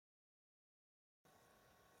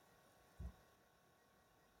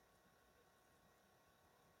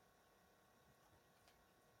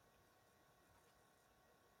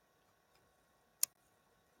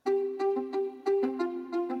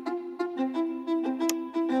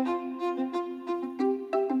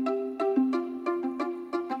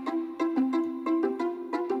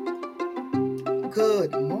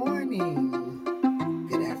Good morning,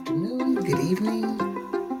 good afternoon, good evening,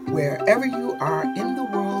 wherever you are in the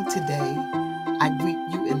world today. I greet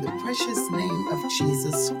you in the precious name of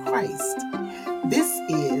Jesus Christ. This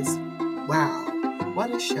is, wow,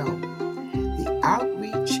 what a show, the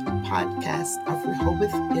Outreach Podcast of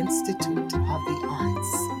Rehoboth Institute of the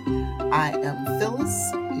Arts. I am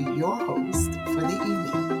Phyllis, your host for the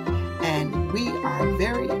evening, and we are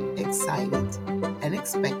very excited and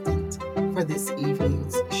expectant for this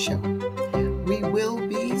evening's show. We will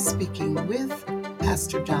be speaking with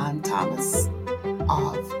Pastor John Thomas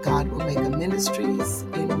of God Will Make a Ministries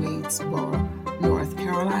in Wadesboro, North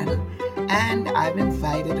Carolina. And I've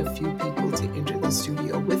invited a few people to enter the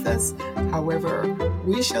studio with us. However,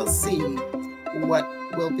 we shall see what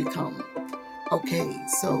will become. Okay,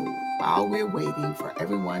 so while we're waiting for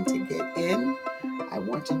everyone to get in, I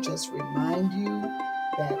want to just remind you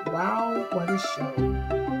that Wow, What a Show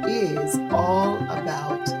is all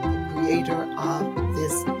about the creator of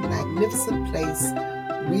this magnificent place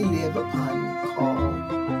we live upon called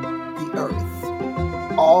the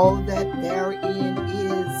earth. All that therein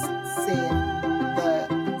is, said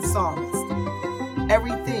the psalmist.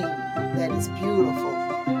 Everything that is beautiful,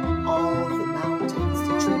 all the mountains,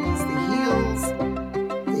 the trees, the hills,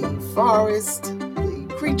 the forest,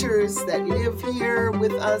 the creatures that live here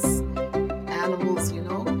with us, animals,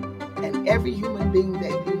 and every human being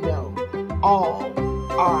that you know, all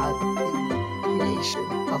are the creation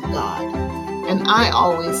of God. And I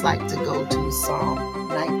always like to go to Psalm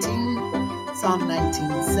 19. Psalm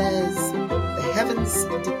 19 says, "The heavens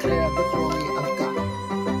declare the glory of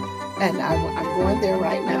God." And I'm going there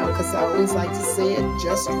right now because I always like to say it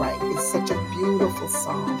just right. It's such a beautiful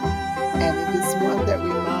song. And it is one that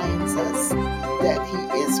reminds us that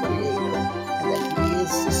He is Creator and that He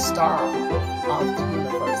is the star of the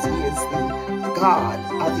universe. He is the God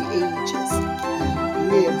of the ages.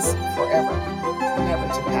 He lives forever, never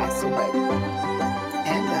to pass away.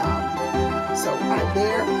 And so I'm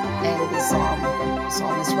there, and the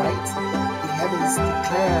psalmist writes, "The heavens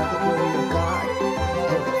declare the glory of God,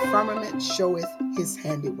 and the firmament showeth His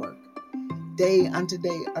handiwork. Day unto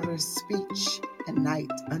day utters speech, and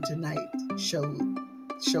night unto night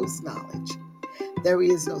shows knowledge. There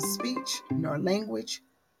is no speech nor language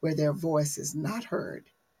where their voice is not heard.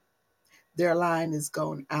 Their line is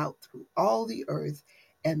gone out through all the earth,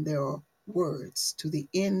 and their words to the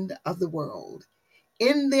end of the world.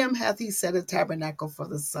 In them hath He set a tabernacle for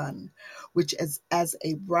the sun, which is as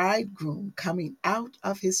a bridegroom coming out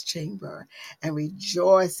of his chamber, and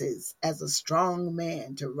rejoices as a strong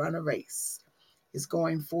man to run a race. His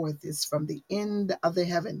going forth is from the end of the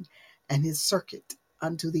heaven, and His circuit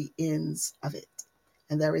unto the ends of it.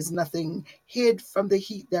 And there is nothing hid from the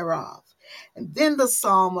heat thereof." And then the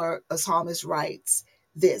psalmist writes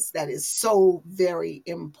this that is so very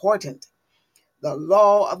important. "The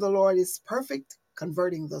law of the Lord is perfect,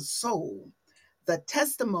 converting the soul. The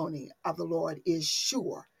testimony of the Lord is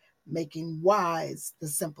sure, making wise the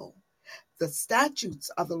simple. The statutes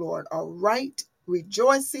of the Lord are right,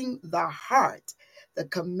 rejoicing the heart. The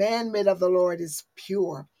commandment of the Lord is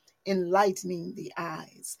pure, enlightening the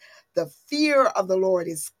eyes. The fear of the Lord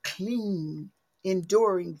is clean,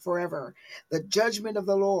 enduring forever. The judgment of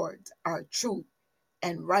the Lord are truth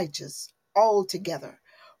and righteous altogether.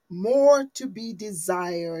 More to be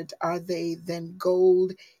desired are they than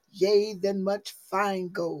gold, yea, than much fine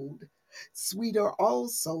gold. Sweeter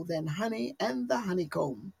also than honey and the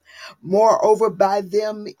honeycomb. Moreover, by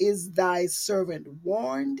them is thy servant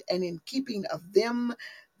warned, and in keeping of them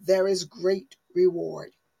there is great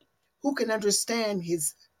reward. Who can understand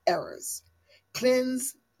his errors?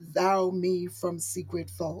 Cleanse thou me from secret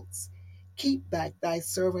faults. Keep back thy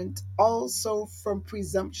servant also from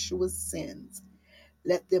presumptuous sins.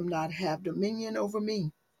 Let them not have dominion over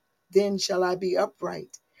me. Then shall I be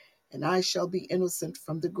upright, and I shall be innocent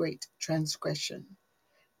from the great transgression.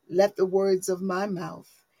 Let the words of my mouth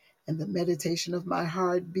and the meditation of my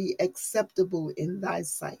heart be acceptable in thy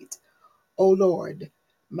sight, O Lord,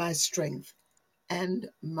 my strength and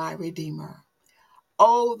my redeemer."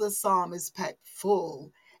 Oh, the psalm is packed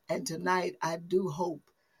full. And tonight I do hope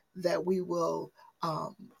that we will,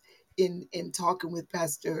 in talking with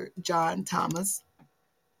Pastor John Thomas,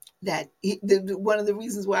 that one of the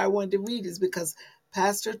reasons why I wanted to read is because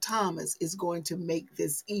Pastor Thomas is going to make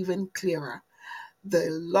this even clearer. The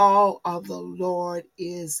law of the Lord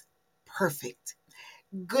is perfect.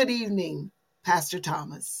 Good evening, Pastor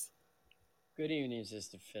Thomas. Good evening,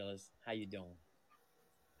 Sister Phyllis. How you doing?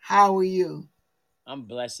 How are you? I'm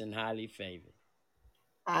blessed and highly favored.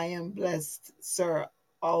 I am blessed, sir,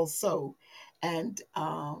 also. And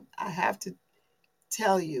I have to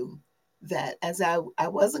tell you that as I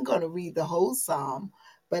wasn't going to read the whole psalm,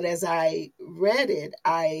 but as I read it,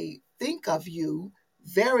 I think of you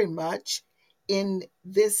very much in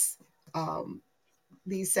this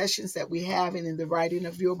these sessions that we have and in the writing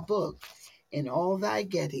of your book. In all thy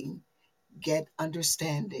getting, get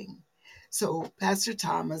understanding. So, Pastor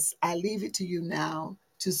Thomas, I leave it to you now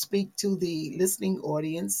to speak to the listening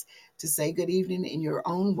audience, to say good evening in your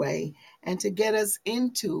own way, and to get us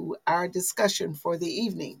into our discussion for the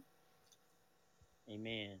evening.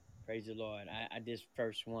 Amen. Praise the Lord. I just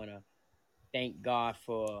first want to thank God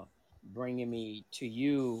for bringing me to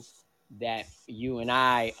you, that you and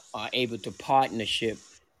I are able to partnership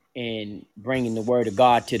in bringing the word of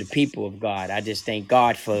God to the people of God. I just thank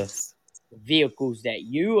God for Yes. the vehicles that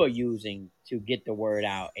you are using to get the word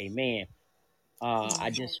out. Amen. I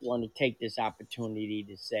Amen. just want to take this opportunity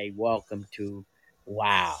to say welcome to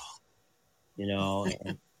Wow.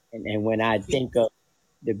 And when I think of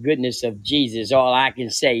the goodness of Jesus, all I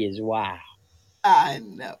can say is wow. I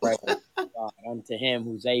know. Praise God unto him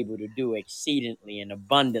who's able to do exceedingly and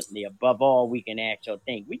abundantly above all we can ask or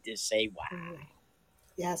think. We just say wow.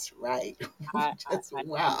 Yes, right. I, I, Just I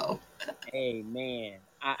wow. amen.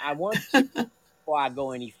 I want to, before I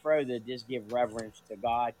go any further, just give reverence to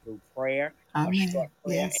God through prayer, a short Amen.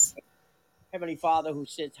 prayer. Yes. Heavenly Father, who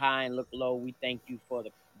sits high and look low, we thank you for the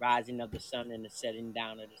rising of the sun and the setting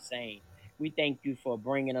down of the same. We thank you for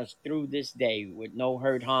bringing us through this day with no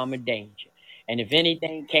hurt, harm, or danger. And if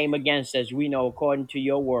anything came against us, we know according to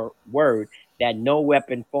your word that no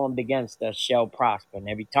weapon formed against us shall prosper. And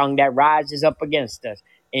every tongue that rises up against us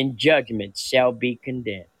in judgment shall be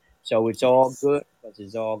condemned. So it's all Yes. good because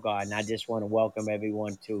it's all God. And I just want to welcome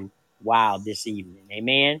everyone to Wow this evening.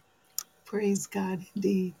 Amen. Praise God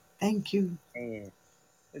indeed. Thank you. And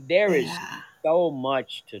there is Yeah. so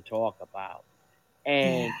much to talk about.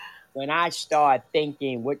 And Yeah. when I start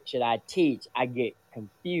thinking, what should I teach? I get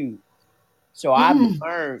confused. So I've Mm,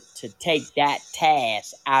 learned to take that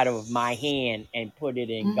task out of my hand and put it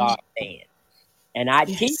in mm, God's hand. And I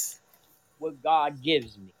teach yes. what God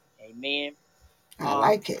gives me. Amen. I Um,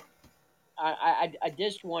 like it. I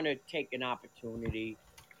just want to take an opportunity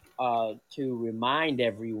to remind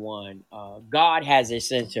everyone God has a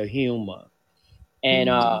sense of humor. And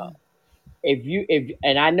Mm, if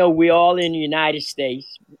and I know we all in the United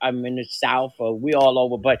States, I'm in the South, or we all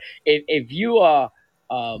over, but if you are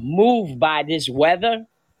moved by this weather,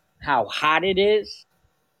 how hot it is,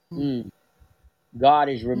 mm, mm, God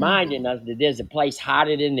is mm. reminding us that there's a place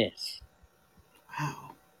hotter than this.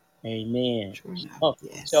 Wow. Amen. True enough.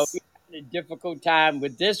 So if you're Yes. having a difficult time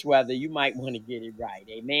with this weather, you might want to get it right.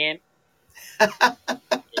 Amen.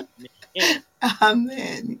 Amen.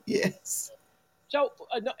 Amen. Yes. So,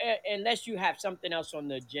 no, unless you have something else on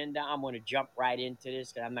the agenda, I'm going to jump right into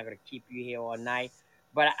this because I'm not going to keep you here all night.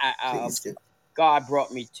 But Please do. God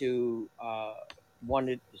brought me to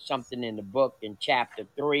something in the book in chapter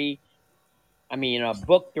three.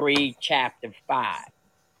 Book three, chapter five,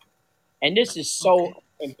 and this is Okay. so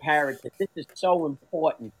imperative. This is so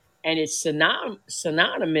important, and it's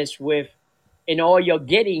synonymous with in all you're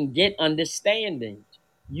getting, get understanding.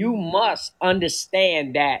 You Mm, must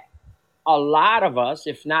understand that a lot of us,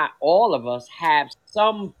 if not all of us, have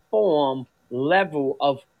some form level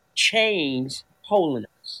of change holding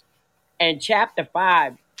us. And chapter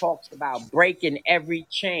five talks about breaking every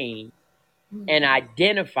chain mm, and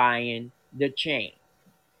identifying the chain.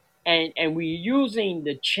 And we're using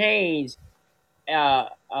the chains uh,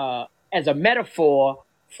 uh, as a metaphor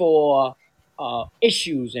for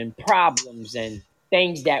issues and problems and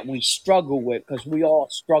things that we struggle with, because we all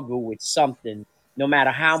struggle with something, no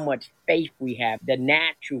matter how much faith we have. The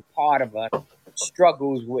natural part of us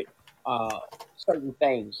struggles with uh, certain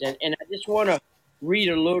things. And I just want to read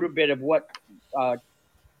a little bit of what uh,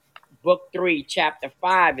 book three, chapter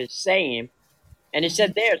five is saying, and it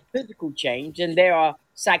said mhm, there's physical change and there are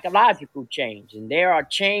psychological change, and there are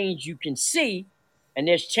change you can see, and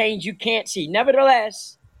there's change you can't see.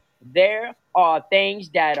 Nevertheless, there are things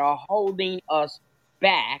that are holding us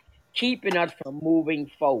back, keeping us from moving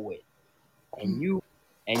forward. And mm,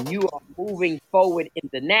 you are moving forward in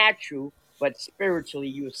the natural, but spiritually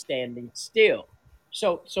you're standing still.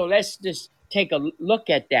 So let's just take a look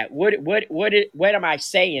at that. What am I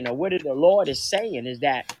saying, or what the Lord is saying is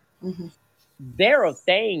that mhm, there are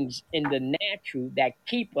things in the natural that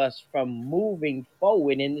keep us from moving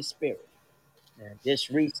forward in the spirit. Just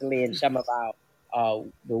recently, in some of our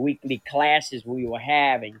the weekly classes we were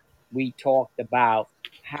having, we talked about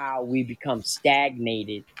how we become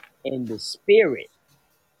stagnated in the spirit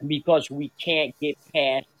because we can't get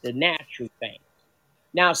past the natural thing.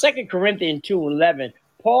 Now, 2 Corinthians 2:11,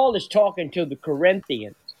 Paul is talking to the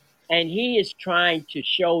Corinthians, and he is trying to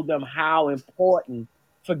show them how important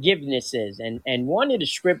forgiveness is. And one of the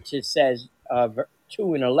scriptures says,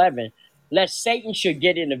 2:11, lest Satan should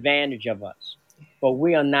get an advantage of us, for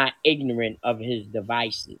we are not ignorant of his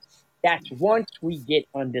devices. That's once we get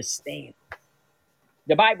understanding.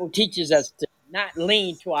 The Bible teaches us to not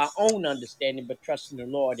lean to our own understanding, but trust in the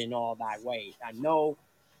Lord in all thy ways. I know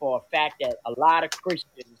for a fact that a lot of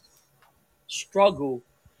Christians struggle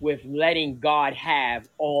with letting God have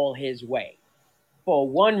all his way for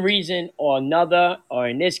one reason or another, or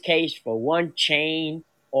in this case, for one chain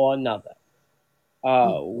or another.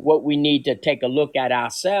 What we need to take a look at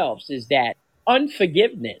ourselves is that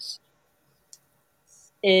unforgiveness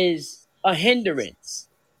is a hindrance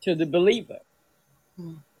to the believer.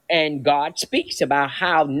 And God speaks about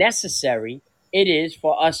how necessary it is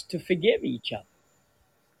for us to forgive each other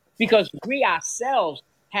because we ourselves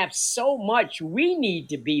have so much we need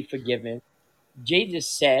to be forgiven. Jesus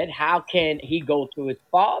said, how can he go to his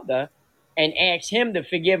father and ask him to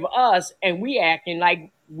forgive us? And we acting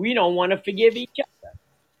like we don't want to forgive each other.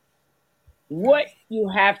 What Right. you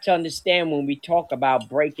have to understand when we talk about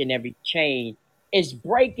breaking every chain is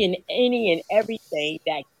breaking any and everything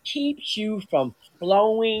that keeps you from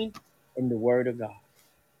flowing in the word of God,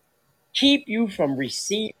 keep you from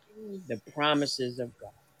receiving the promises of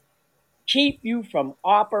God, keep you from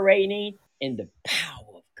operating in the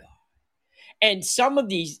power of God. And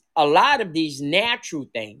a lot of these natural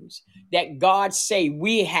things that God say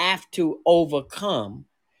we have to overcome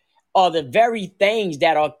are the very things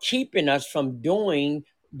that are keeping us from doing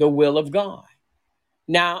the will of God.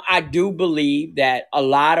 Now, I do believe that a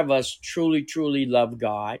lot of us truly, truly love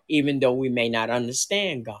God, even though we may not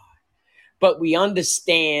understand God, but we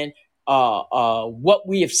understand what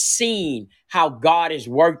we have seen, how God has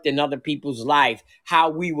worked in other people's life, how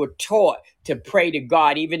we were taught to pray to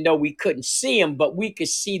God, even though we couldn't see him, but we could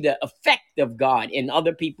see the effect of God in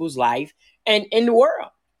other people's life and in the world.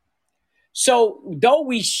 So though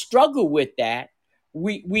we struggle with that,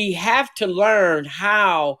 we have to learn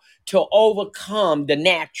how to overcome the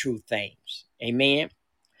natural things. Amen.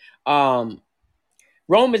 Um,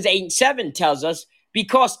 Romans 8:7 tells us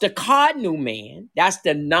because the cardinal man, that's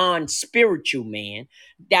the non-spiritual man,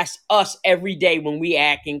 that's us every day when we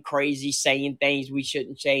acting crazy, saying things we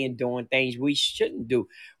shouldn't say and doing things we shouldn't do.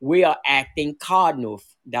 We are acting cardinal.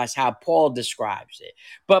 That's how Paul describes it.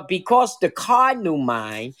 But because the cardinal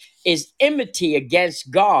mind is enmity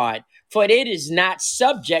against God, for it is not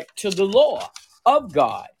subject to the law of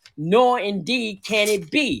God, nor indeed can it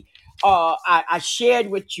be. I shared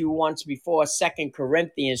with you once before 2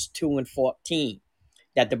 Corinthians 2:14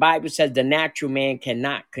 that the Bible says the natural man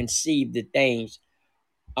cannot conceive the things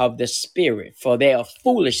of the spirit, for they are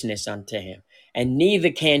foolishness unto him, and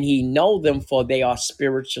neither can he know them, for they are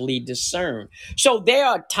spiritually discerned. So there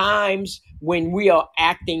are times when we are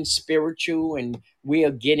acting spiritual and we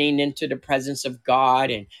are getting into the presence of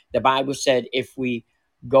God, and the Bible said if we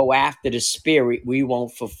go after the spirit, we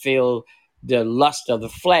won't fulfill the lust of the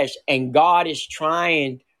flesh. And God is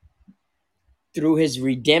trying through his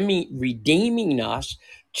redeeming us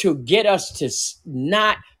to get us to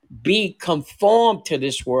not be conformed to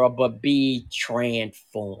this world, but be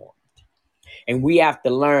transformed. And we have to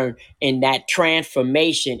learn in that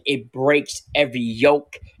transformation, it breaks every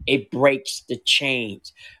yoke, it breaks the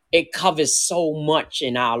chains. It covers so much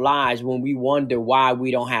in our lives when we wonder why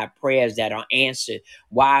we don't have prayers that are answered,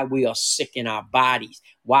 why we are sick in our bodies,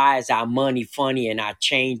 why is our money funny and our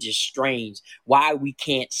change is strange, why we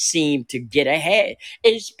can't seem to get ahead.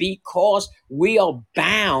 It's because we are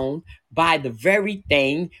bound by the very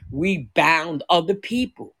thing we bound other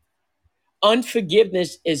people.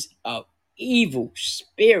 Unforgiveness is a evil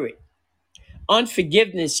spirit.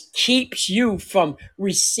 Unforgiveness keeps you from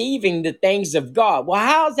receiving the things of God. Well,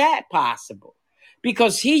 how's that possible?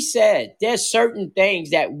 Because he said there's certain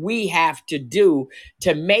things that we have to do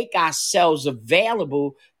to make ourselves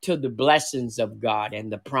available to the blessings of God and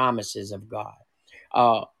the promises of God.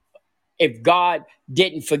 Uh, if God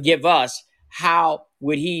didn't forgive us, how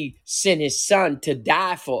would he send his son to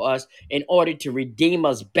die for us in order to redeem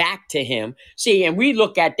us back to him? See, and we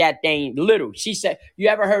look at that thing little. She said, you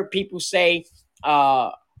ever heard people say,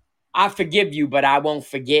 I forgive you, but I won't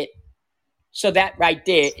forget? So that right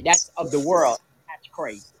there, that's of the world. That's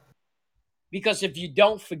crazy. Because if you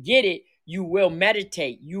don't forget it, you will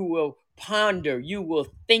meditate, you will ponder, you will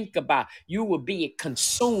think about, you will be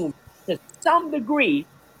consumed to some degree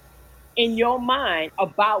in your mind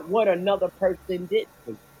about what another person did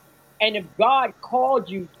for you. And if God called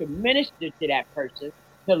you to minister to that person,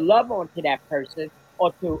 to love on to that person,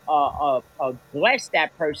 or to bless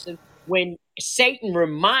that person, when Satan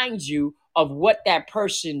reminds you of what that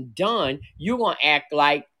person done, you're going to act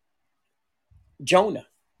like Jonah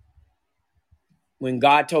when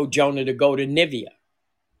God told Jonah to go to Nineveh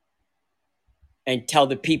and tell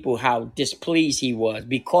the people how displeased he was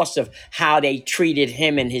because of how they treated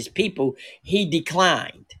him and his people. He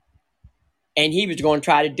declined. And he was going to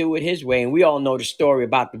try to do it his way. And we all know the story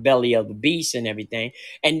about the belly of the beast and everything.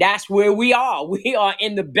 And that's where we are. We are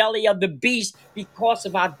in the belly of the beast because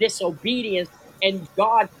of our disobedience. And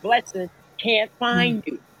God's blessing can't find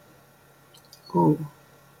you. Oh,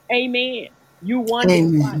 Amen. You wonder,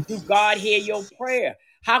 why amen. do God hear your prayer?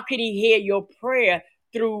 How can he hear your prayer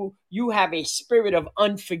through you have a spirit of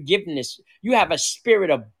unforgiveness? You have a spirit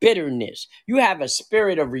of bitterness. You have a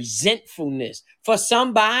spirit of resentfulness for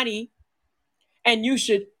somebody. And you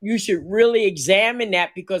should really examine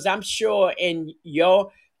that, because I'm sure in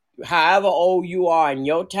your, however old you are in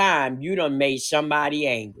your time, you done made somebody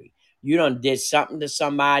angry. You done did something to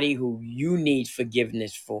somebody who you need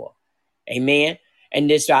forgiveness for. Amen. And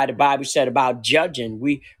this is why the Bible said about judging.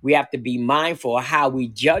 We have to be mindful of how we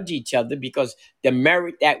judge each other, because the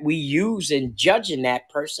merit that we use in judging that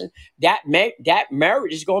person, that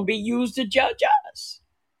merit is going to be used to judge us.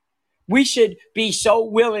 We should be so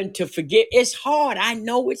willing to forgive. It's hard. I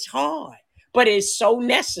know it's hard, but it's so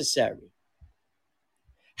necessary.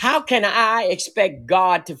 How can I expect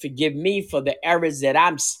God to forgive me for the errors that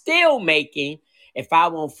I'm still making if I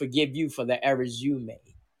won't forgive you for the errors you made?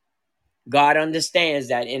 God understands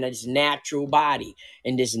that in his natural body,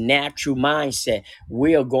 in this natural mindset,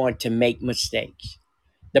 we're going to make mistakes.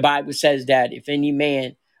 The Bible says that if any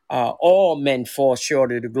man, all men fall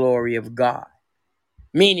short of the glory of God.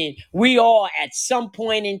 Meaning we all at some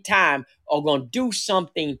point in time are going to do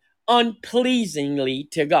something unpleasingly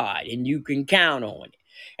to God, and you can count on it.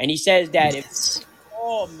 And he says that if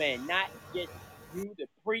all men, not just you, the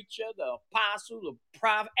preacher, the apostle, the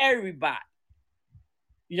prophet, everybody,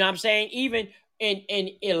 you know what I'm saying? Even in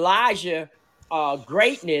Elijah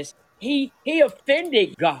greatness, he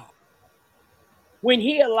offended God when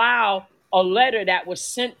he allowed a letter that was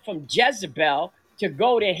sent from Jezebel to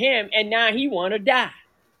go to him, and now he want to die.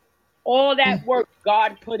 All that work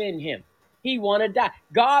God put in him, he want to die.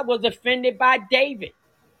 God was offended by David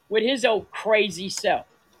with his old crazy self,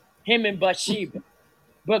 him and Bathsheba.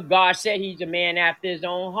 But God said he's a man after his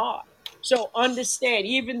own heart. So understand,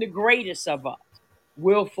 even the greatest of us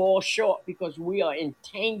will fall short because we are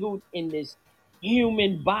entangled in this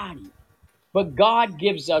human body. But God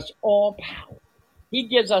gives us all power. He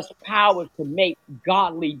gives us power to make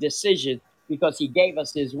godly decisions because he gave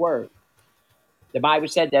us his word. The Bible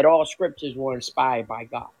said that all scriptures were inspired by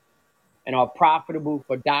God and are profitable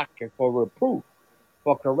for doctrine, for reproof,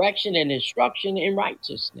 for correction and instruction in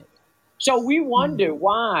righteousness. So we wonder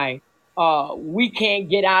why we can't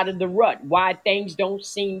get out of the rut, why things don't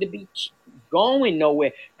seem to be going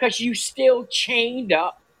nowhere, because you still chained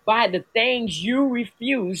up by the things you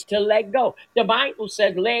refuse to let go. The Bible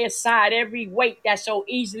says, lay aside every weight that so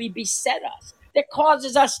easily beset us, that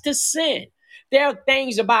causes us to sin. There are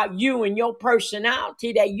things about you and your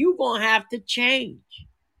personality that you're going to have to change.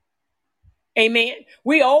 Amen.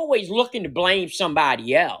 We always looking to blame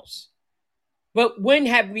somebody else. But when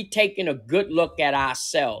have we taken a good look at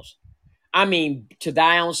ourselves? I mean, to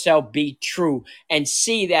thy own self be true, and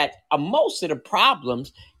see that most of the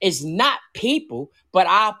problems is not people, but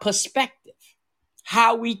our perspective,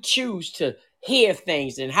 how we choose to hear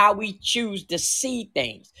things and how we choose to see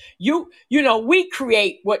things. We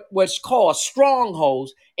create what's called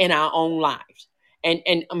strongholds in our own lives.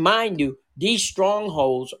 And mind you, these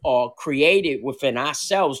strongholds are created within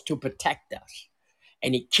ourselves to protect us,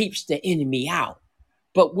 and it keeps the enemy out.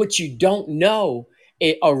 But what you don't know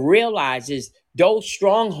or realize is those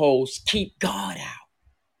strongholds keep God out,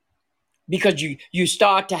 because you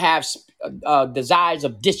start to have desires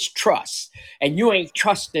of distrust, and you ain't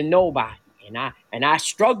trusting nobody. And I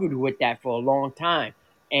struggled with that for a long time.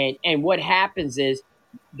 And what happens is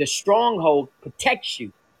the stronghold protects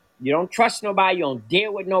you. You don't trust nobody. You don't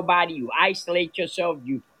deal with nobody. You isolate yourself.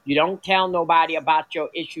 You don't tell nobody about your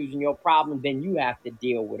issues and your problems. Then you have to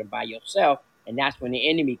deal with it by yourself. And that's when the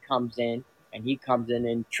enemy comes in, and he comes in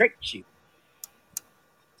and tricks you.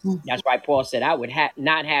 That's why Paul said, I would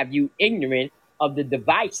not have you ignorant of the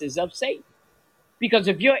devices of Satan. Because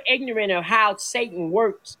if you're ignorant of how Satan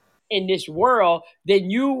works in this world, then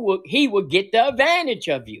he will get the advantage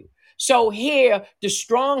of you. So here, the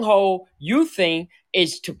stronghold you think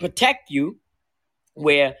is to protect you,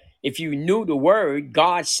 where if you knew the word,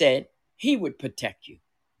 God said he would protect you.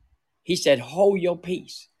 He said, hold your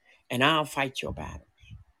peace and I'll fight your battle.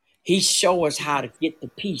 He showed us how to get the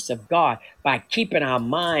peace of God by keeping our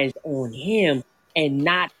minds on him and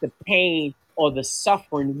not the pain or the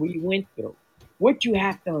suffering we went through. What you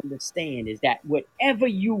have to understand is that whatever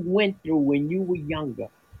you went through when you were younger,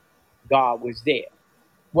 God was there.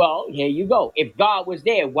 Well, here you go. If God was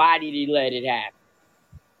there, why did he let it happen?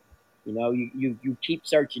 You keep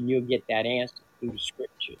searching, you'll get that answer through the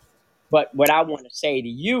scriptures. But what I want to say to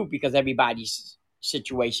you, because everybody's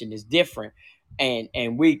situation is different,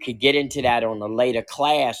 and we could get into that on a later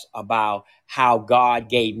class about how God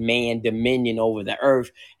gave man dominion over the earth,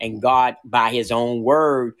 and God, by his own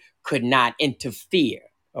word, could not interfere.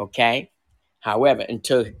 Okay. However,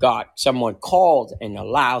 until someone calls and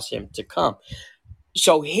allows him to come.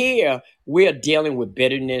 So here we're dealing with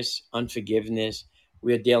bitterness, unforgiveness,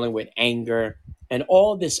 we're dealing with anger, and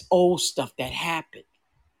all this old stuff that happened.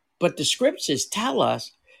 But the scriptures tell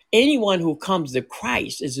us anyone who comes to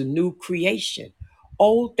Christ is a new creation.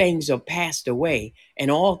 Old things are passed away and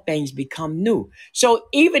all things become new. So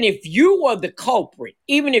even if you were the culprit,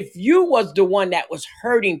 even if you was the one that was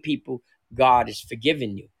hurting people, God has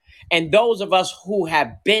forgiven you. And those of us who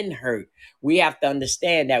have been hurt, we have to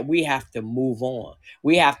understand that we have to move on.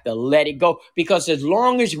 We have to let it go, because as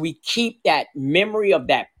long as we keep that memory of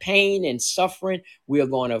that pain and suffering, we are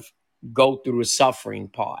going to go through the suffering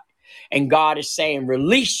part. And God is saying,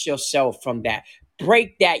 release yourself from that.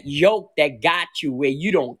 Break that yoke that got you where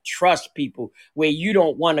you don't trust people, where you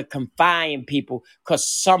don't want to confide in people because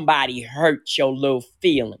somebody hurt your little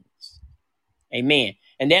feelings. Amen.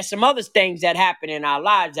 And there's some other things that happen in our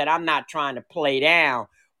lives that I'm not trying to play down,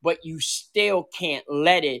 but you still can't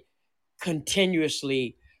let it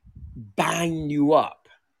continuously bind you up,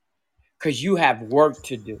 because you have work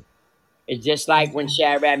to do. It's just like when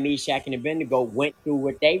Shadrach, Meshach, and Abednego went through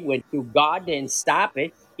what they went through. God didn't stop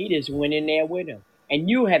it. He just went in there with them. And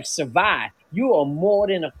you have survived. You are more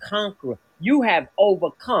than a conqueror. You have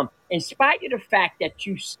overcome. In spite of the fact that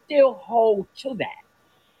you still hold to that,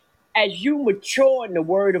 as you mature in the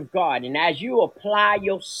word of God, and as you apply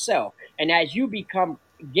yourself, and as you become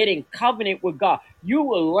getting covenant with God, you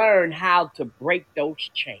will learn how to break those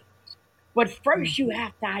chains. But first, you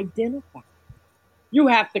have to identify. You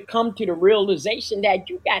have to come to the realization that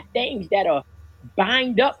you got things that are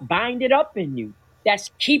binded up in you,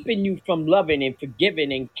 that's keeping you from loving and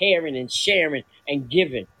forgiving and caring and sharing and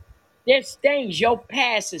giving. There's things your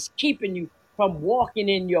past is keeping you from walking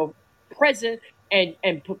in your present, and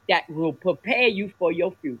that will prepare you for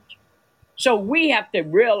your future. So we have to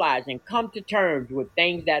realize and come to terms with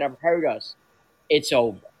things that have hurt us. It's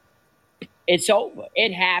over. It's over.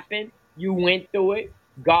 It happened. You went through it.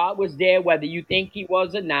 God was there, whether you think he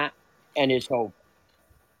was or not, and it's over.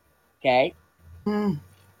 Okay?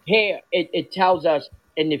 Here it tells us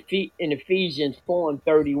in Ephesians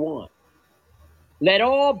 4:31. Let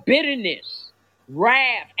all bitterness,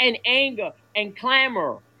 wrath, and anger, and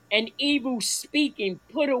clamor, and evil speaking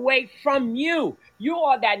put away from you. You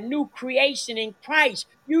are that new creation in Christ.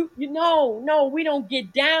 No, we don't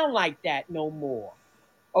get down like that no more.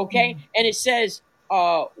 Okay? And it says,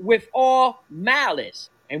 with all malice.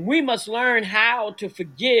 And we must learn how to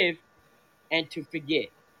forgive and to forget.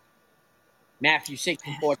 Matthew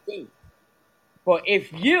 6:14. For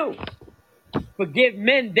if you forgive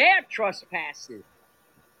men their trespasses,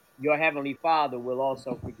 your heavenly Father will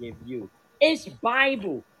also forgive you. It's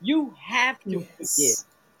Bible. You have to forgive. Yes.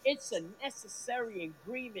 It's a necessary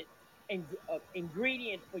ingredient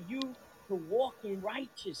for you to walk in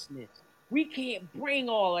righteousness. We can't bring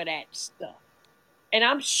all of that stuff. And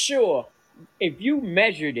I'm sure if you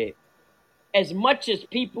measured it, as much as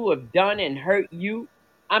people have done and hurt you,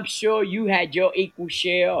 I'm sure you had your equal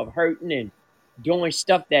share of hurting and doing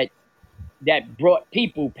stuff that brought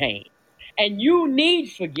people pain. And you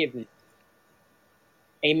need forgiveness.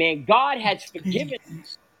 Amen. God has forgiven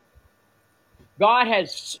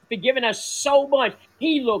us so much.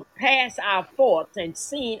 He looked past our faults and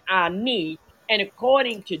seen our needs. And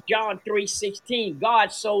according to John 3:16,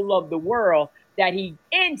 God so loved the world that he,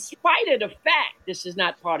 in spite of the fact, this is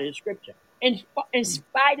not part of the scripture, in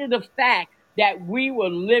spite of the fact that we were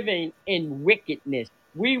living in wickedness,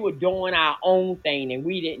 we were doing our own thing and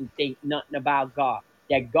we didn't think nothing about God.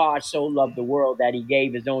 That God so loved the world that he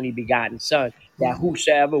gave his only begotten son, that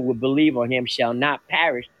whosoever would believe on him shall not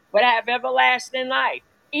perish, but have everlasting life.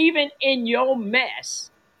 Even in your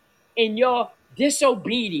mess, in your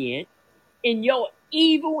disobedience, in your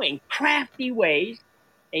evil and crafty ways,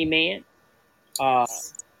 amen. Uh,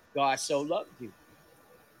 God so loved you.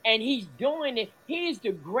 And he's doing it. He's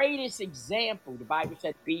the greatest example. The Bible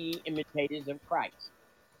says, be imitators of Christ.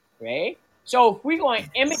 Right? So if we're going to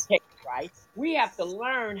imitate Christ, we have to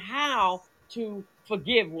learn how to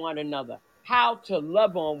forgive one another, how to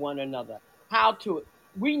love on one another, how to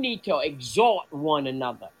we need to exhort one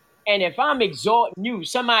another. And if I'm exhorting you,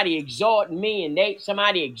 somebody exhorting me, and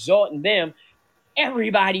somebody exhorting them,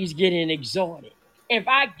 everybody's getting exhorted. If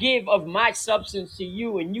I give of my substance to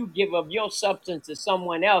you and you give of your substance to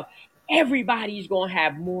someone else, everybody's going to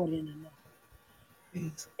have more than enough.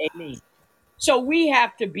 Praise Amen. So we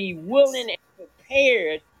have to be willing and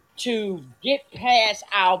prepared to get past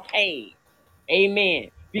our pain. Amen.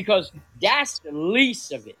 Because that's the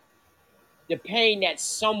least of it. The pain that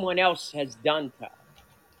someone else has done to us.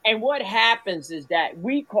 And what happens is that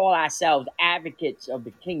we call ourselves advocates of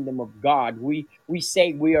the kingdom of God. We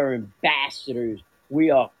say we are ambassadors. We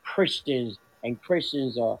are Christians, and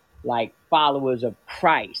Christians are like followers of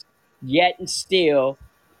Christ. Yet and still,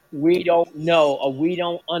 we don't know or we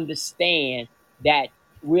don't understand that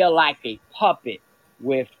we're like a puppet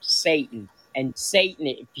with Satan. And Satan,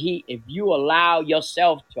 if you allow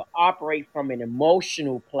yourself to operate from an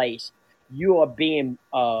emotional place, you are being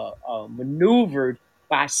maneuvered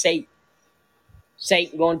by Satan.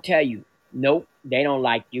 Satan gonna tell you, nope, they don't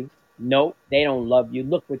like you. Nope, they don't love you.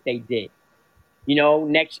 Look what they did.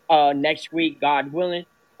 Next week, God willing,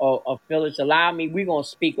 or Phyllis allow me, we're gonna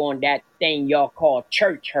speak on that thing y'all call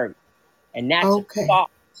church hurt. And that's a Okay.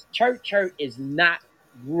 thought. Church hurt is not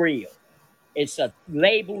real. It's a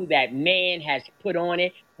label that man has put on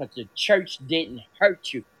it because the church didn't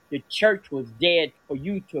hurt you. The church was there for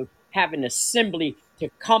you to have an assembly to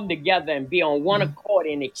come together and be on one Mm. accord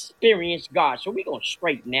and experience God. So we're going to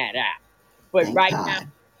straighten that out. But Thank right now, God.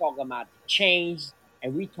 we're talking about the change,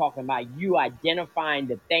 and we talking about you identifying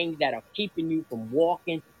the things that are keeping you from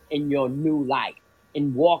walking in your new life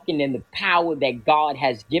and walking in the power that God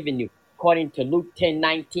has given you. According to Luke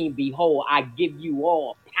 10:19, behold, I give you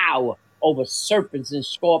all power over serpents and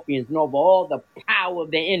scorpions and over all the power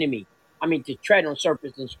of the enemy. I mean, to tread on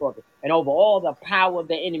serpents and scorpions and over all the power of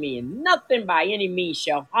the enemy, and nothing by any means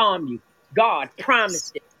shall harm you. God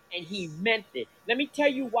promised it, and He meant it. Let me tell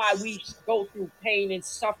you why we go through pain and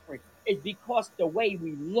suffering. It's because the way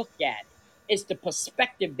we look at it. It's the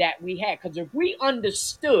perspective that we had. Because if we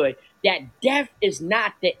understood that death is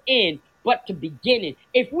not the end, but the beginning,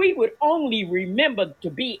 if we would only remember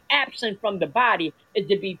to be absent from the body is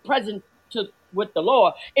to be present with the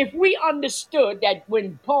Lord. If we understood that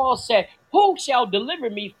when Paul said, "Who shall deliver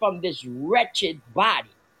me from this wretched body?"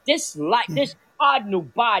 This cardinal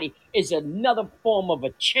body is another form of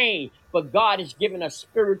a chain, but God has given us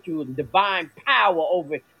spiritual and divine power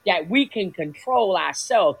over it that we can control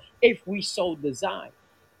ourselves if we so desire.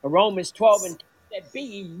 Romans 12:10 said, "Be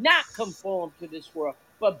ye not conformed to this world,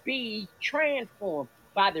 but be ye transformed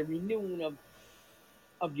by the renewing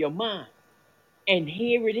of your mind." And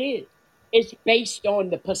here it is. It's based on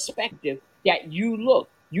the perspective that you look.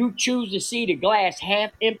 You choose to see the glass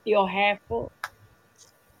half empty or half full.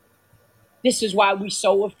 This is why we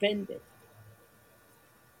so offended.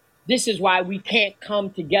 This is why we can't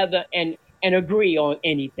come together and agree on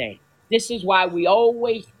anything. This is why we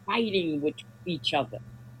always fighting with each other.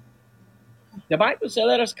 The Bible said,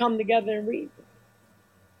 let us come together and reason.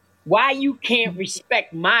 Why you can't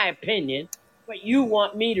respect my opinion, but you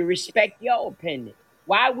want me to respect your opinion?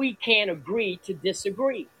 Why we can't agree to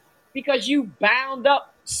disagree? Because you bound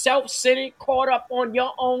up, self-centered, caught up on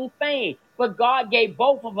your own thing. But God gave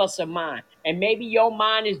both of us a mind. And maybe your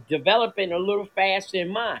mind is developing a little faster than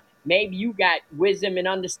mine. Maybe you got wisdom and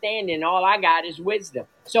understanding. All I got is wisdom.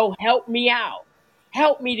 So help me out.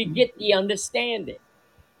 Help me to get the understanding.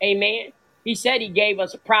 Amen. He said he gave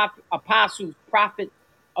us apostles, prophets,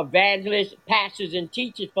 evangelists, pastors, and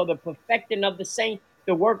teachers for the perfecting of the saints,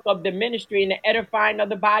 the work of the ministry, and the edifying of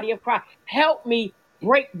the body of Christ. Help me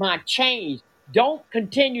break my chains. Don't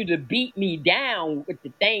continue to beat me down with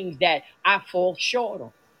the things that I fall short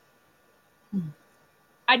on.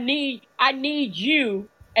 I need you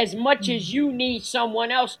as much as you need someone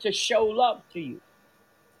else to show love to you.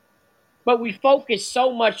 But we focus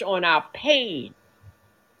so much on our pain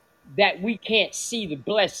that we can't see the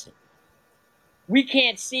blessing. We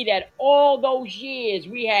can't see that all those years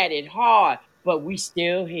we had it hard, but we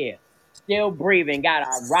still here, still breathing, got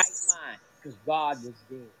our right mind because God was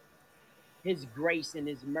there. His grace and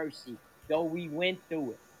His mercy, though we went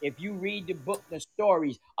through it. If you read the book, the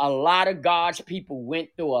stories, a lot of God's people went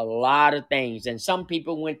through a lot of things, and some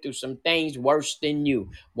people went through some things worse than you.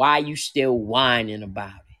 Why are you still whining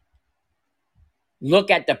about it? Look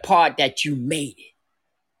at the part that you made it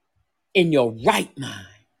in your right mind.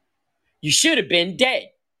 You should have been dead.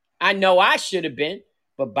 I know I should have been.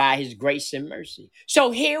 but by his grace and mercy.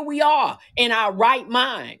 So here we are in our right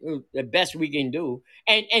mind, the best we can do.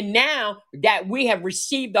 And now that we have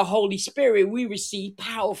received the Holy Spirit, we receive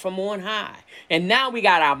power from on high. And now we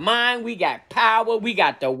got our mind, we got power, we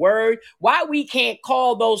got the word. Why we can't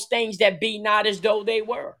call those things that be not as though they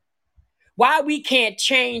were? Why we can't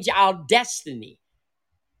change our destiny?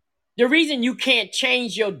 The reason you can't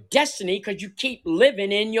change your destiny because you keep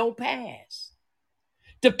living in your past.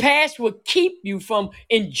 The past will keep you from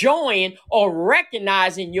enjoying or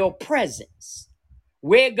recognizing your presence,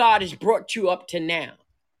 where God has brought you up to now.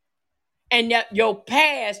 And that your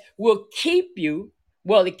past will keep you,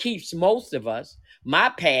 well, it keeps most of us. My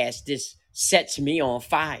past just sets me on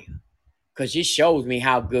fire because it shows me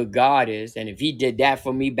how good God is. And if he did that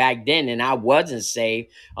for me back then and I wasn't saved,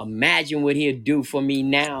 imagine what he'll do for me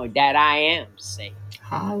now that I am saved.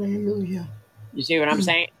 Hallelujah. You see what I'm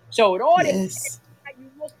saying? So in order, Yes. how you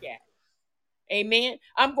look at it. Amen.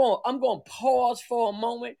 I'm going to pause for a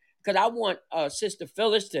moment because I want Sister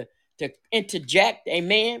Phyllis to interject.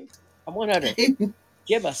 Amen. I want her to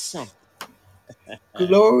give us something.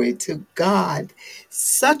 Glory to God.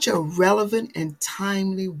 Such a relevant and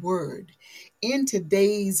timely word. In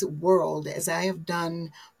today's world, as I have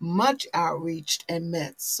done much outreach and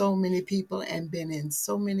met so many people and been in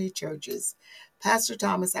so many churches, Pastor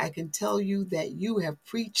Thomas, I can tell you that you have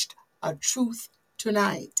preached a truth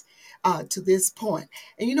tonight. To this point.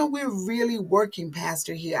 And we're really working,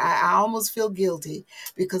 Pastor, here. I almost feel guilty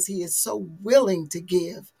because he is so willing to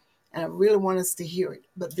give. And I really want us to hear it.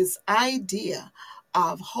 But this idea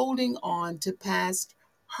of holding on to past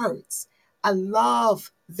hurts. I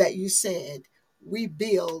love that you said we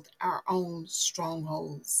build our own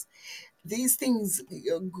strongholds. These things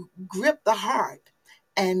grip the heart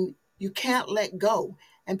and you can't let go.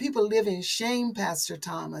 And people live in shame, Pastor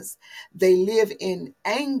Thomas. They live in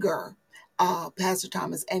anger, Pastor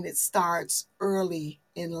Thomas, and it starts early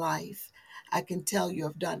in life. I can tell you,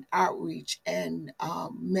 I've done outreach and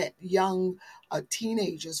met young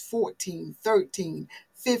teenagers, 14, 13,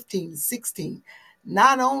 15, 16.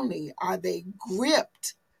 Not only are they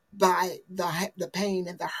gripped by the pain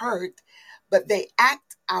and the hurt, but they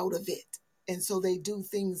act out of it. And so they do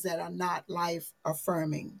things that are not life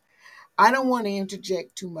affirming. I don't want to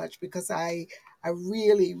interject too much because I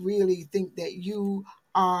really, really think that you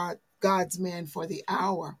are God's man for the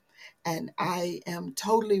hour. And I am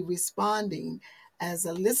totally responding as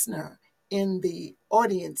a listener in the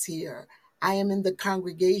audience here. I am in the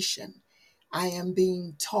congregation. I am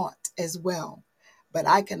being taught as well. But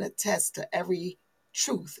I can attest to every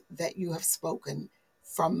truth that you have spoken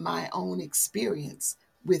from my own experience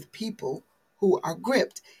with people who are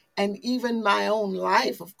gripped. And even my own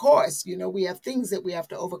life, of course, we have things that we have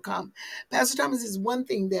to overcome. Pastor Thomas, is one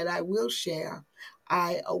thing that I will share.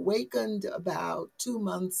 I awakened about 2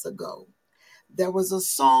 months ago. There was a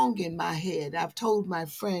song in my head. I've told my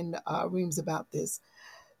friend Reams about this.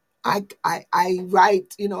 I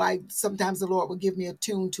write, I sometimes the Lord will give me a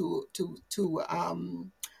tune to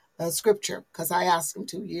a scripture because I asked him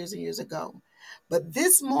to years and years ago. But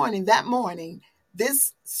that morning,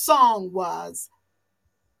 this song was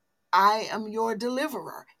I am your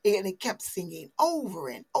deliverer. And it kept singing over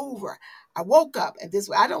and over. I woke up and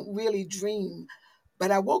I don't really dream, but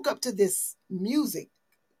I woke up to this music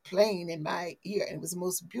playing in my ear and it was the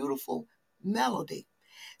most beautiful melody.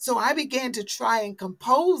 So I began to try and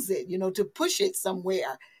compose it, to push it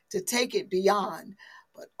somewhere, to take it beyond.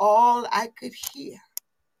 But all I could hear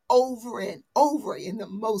over and over in the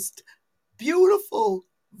most beautiful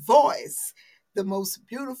voice, the most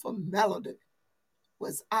beautiful melody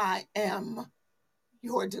was I am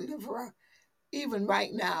your deliverer. Even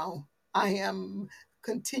right now, I am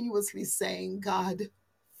continuously saying, God,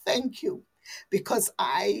 thank you. Because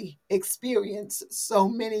I experience so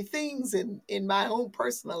many things in my own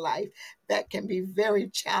personal life that can be very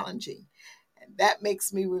challenging. And that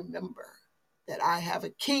makes me remember that I have a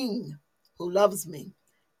king who loves me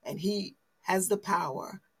and he has the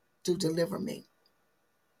power to deliver me.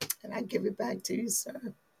 And I give it back to you,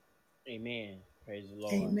 sir. Amen. Praise the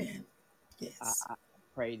Lord. Amen. I, Yes. I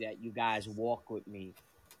pray that you guys walk with me.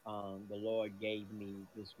 The Lord gave me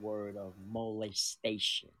this word of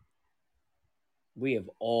molestation. We have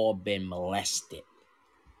all been molested,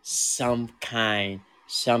 some kind,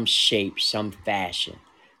 some shape, some fashion.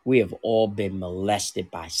 We have all been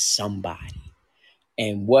molested by somebody.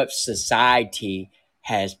 And what society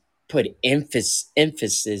has put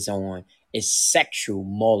emphasis on is sexual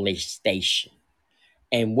molestation.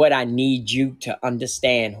 And what I need you to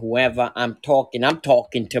understand, whoever I'm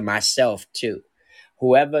talking to myself too.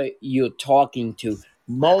 Whoever you're talking to, Wow.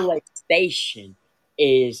 molestation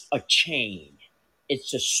is a chain.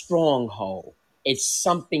 It's a stronghold. It's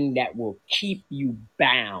something that will keep you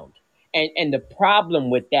bound. And the problem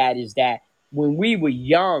with that is that when we were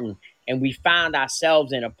young and we found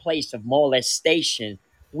ourselves in a place of molestation,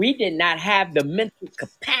 we did not have the mental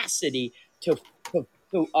capacity to to,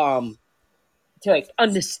 to to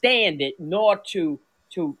understand it, nor to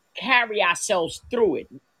carry ourselves through it.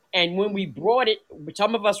 And when we brought it,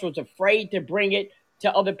 some of us was afraid to bring it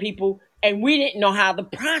to other people, and we didn't know how to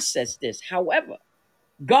process this. However,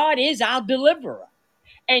 God is our deliverer,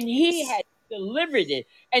 and He had delivered it.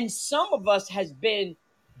 And some of us has been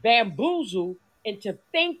bamboozled into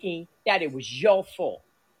thinking that it was your fault.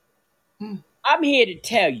 Mm. I'm here to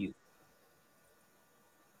tell you,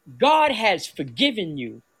 God has forgiven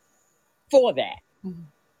you for that. Mm.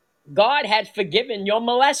 God has forgiven your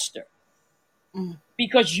molester. Mm.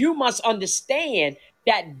 Because you must understand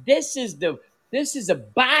that this is a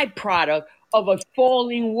byproduct of a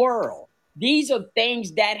falling world. These are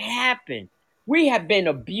things that happen. We have been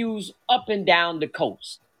abused up and down the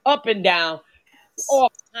coast, up and down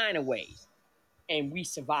all kind of ways, and we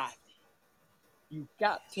survived it. You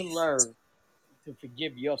got to learn to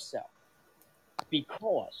forgive yourself,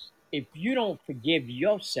 because if you don't forgive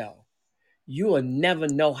yourself, you will never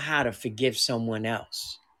know how to forgive someone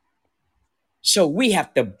else. So we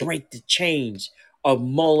have to break the chains of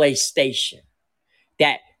molestation,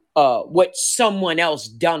 that what someone else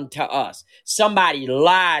done to us. Somebody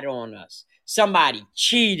lied on us. Somebody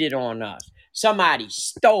cheated on us. Somebody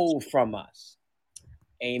stole from us.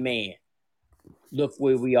 Amen. Look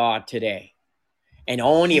where we are today. And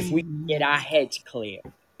only if we can get Amen. our heads clear,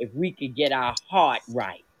 if we could get our heart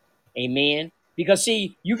right. Amen. Because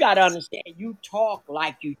see, you got to understand, you talk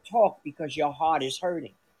like you talk because your heart is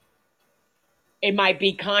hurting. It might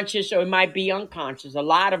be conscious or it might be unconscious. A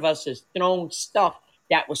lot of us has thrown stuff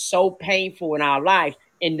that was so painful in our life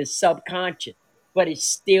in the subconscious, but it's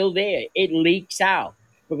still there. It leaks out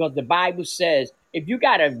because the Bible says if you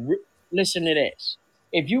got listen to this,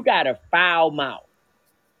 if you got a foul mouth,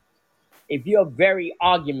 if you're very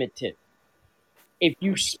argumentative, if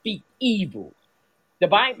you speak evil, the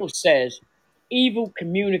Bible says evil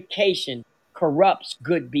communication corrupts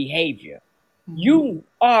good behavior. Mm. You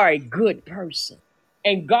are a good person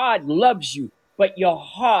and God loves you, but your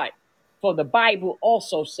heart, for the Bible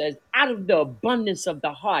also says, out of the abundance of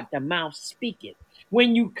the heart, the mouth speaketh.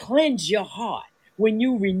 When you cleanse your heart, when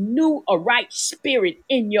you renew a right spirit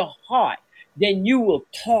in your heart, then you will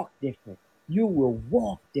talk different. You will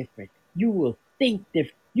walk different. You will think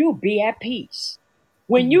different. You'll be at peace.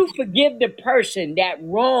 When Mm. you forgive the person that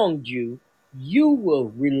wronged you, you will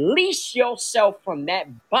release yourself from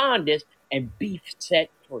that bondage and be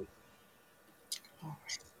set free. All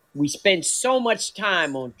right. We spend so much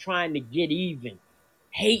time on trying to get even,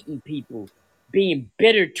 hating people, being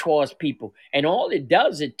bitter towards people, and all it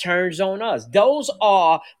does, it turns on us. Those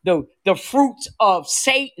are the fruits of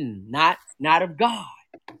Satan, not of God.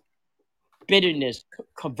 Bitterness,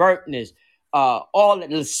 covertness, all the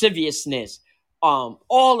lasciviousness,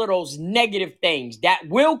 all of those negative things that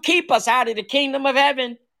will keep us out of the kingdom of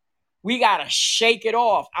heaven. We got to shake it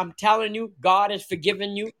off. I'm telling you, God has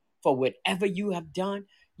forgiven you for whatever you have done.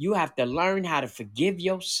 You have to learn how to forgive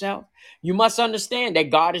yourself. You must understand that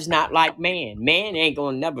God is not like man. Man ain't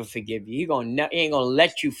going to never forgive you. He ain't going to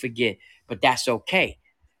let you forget, but that's okay.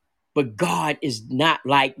 But God is not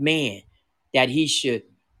like man that he should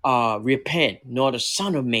repent, nor the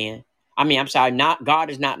son of man. I mean, I'm sorry, not God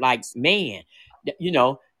is not like man, you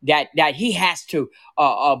know, that he has to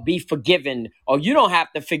be forgiven, or you don't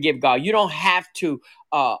have to forgive God. You don't have to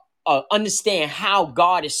understand how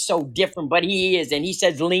God is so different, but he is. And he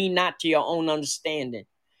says, lean not to your own understanding,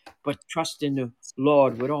 but trust in the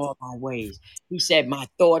Lord with all my ways. He said, my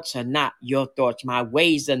thoughts are not your thoughts. My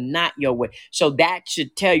ways are not your way. So that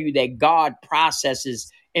should tell you that God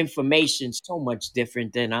processes information so much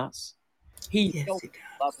different than us. He's Yes, so it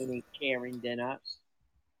does. loving and caring than us.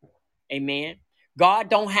 Amen. God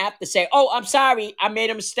don't have to say, oh, I'm sorry, I made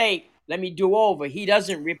a mistake. Let me do over. He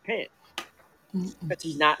doesn't repent Mm-mm. because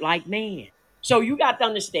he's not like man. So you got to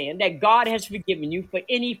understand that God has forgiven you for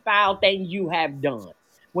any foul thing you have done.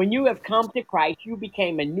 When you have come to Christ, you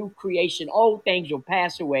became a new creation. Old things will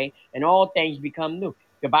pass away and all things become new.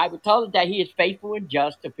 The Bible tells us that he is faithful and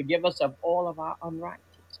just to forgive us of all of our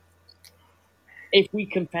unrighteousness if we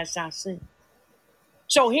confess our sin.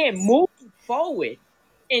 So here, moving forward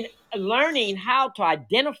in learning how to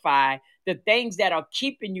identify the things that are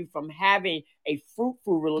keeping you from having a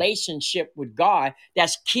fruitful relationship with God,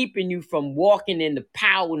 that's keeping you from walking in the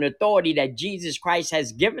power and authority that Jesus Christ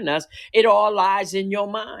has given us, it all lies in your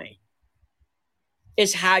mind.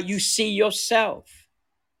 It's how you see yourself.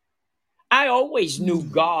 I always knew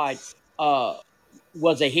God uh,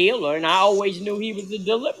 was a healer, and I always knew He was a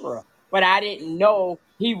deliverer, but I didn't know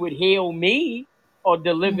He would heal me or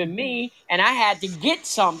deliver Mm. me. And I had to get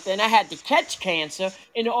something. I had to catch cancer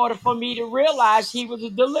in order for me to realize He was a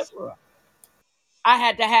deliverer. I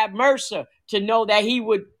had to have mercy to know that He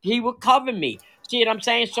would cover me. See what I'm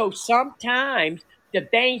saying? So sometimes the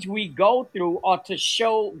things we go through are to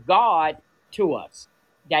show God to us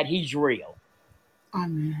that He's real.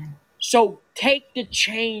 Amen. So take the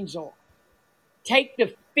chains off. Take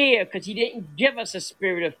the fear, because He didn't give us a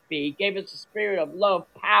spirit of fear. He gave us a spirit of love,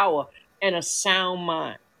 power, and a sound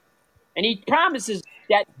mind. And He promises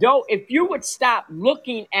that though if you would stop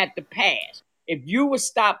looking at the past, if you would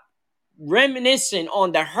stop reminiscing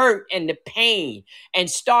on the hurt and the pain and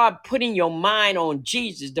start putting your mind on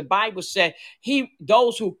Jesus, the Bible said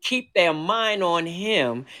those who keep their mind on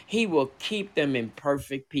Him, He will keep them in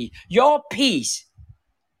perfect peace. Your peace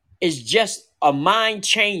is just a mind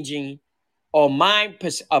changing or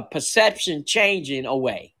a perception changing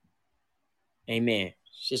away. Amen.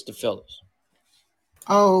 Sister Phyllis.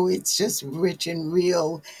 Oh, it's just rich and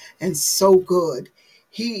real and so good.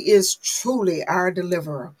 He is truly our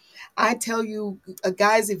deliverer. I tell you,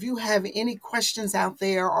 guys, if you have any questions out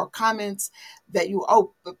there or comments that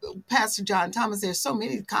Pastor John Thomas, there's so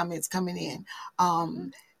many comments coming in.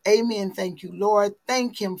 Amen. Thank you, Lord.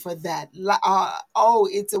 Thank Him for that.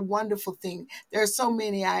 It's a wonderful thing. There are so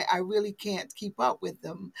many, I really can't keep up with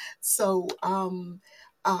them. So,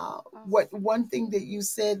 what one thing that you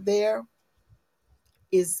said there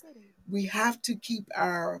is we have to keep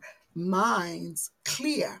our minds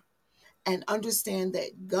clear and understand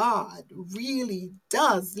that God really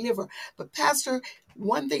does deliver. But Pastor,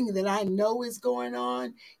 one thing that I know is going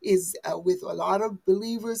on is with a lot of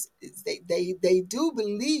believers, is they do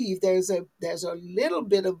believe there's a little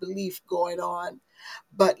bit of belief going on,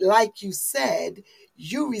 but like you said,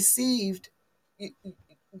 you received.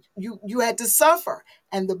 You had to suffer,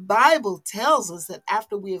 and the Bible tells us that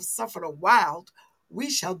after we have suffered a while, we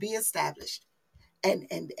shall be established and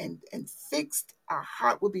fixed. Our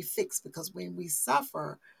heart will be fixed, because when we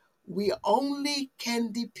suffer, we only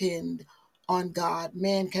can depend on God.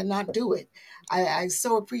 Man cannot do it. I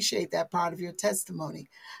so appreciate that part of your testimony.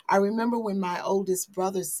 I remember when my oldest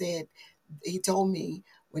brother said, he told me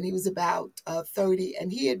when he was about 30, and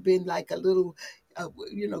he had been like a little,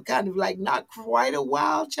 kind of like not quite a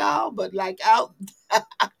wild child, but like out.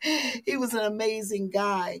 He was an amazing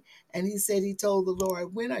guy. And he said, he told the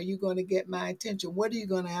Lord, when are you going to get my attention? What are you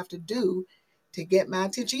going to have to do to get my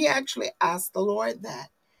attention? He actually asked the Lord that.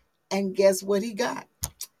 And guess what he got?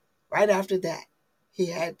 Right after that, he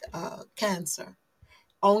had cancer.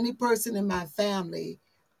 Only person in my family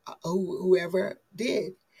whoever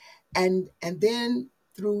did. And then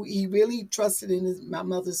through, he really trusted in my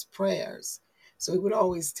mother's prayers. So he would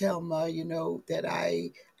always tell me, that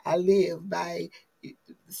I live by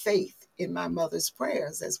faith in my mother's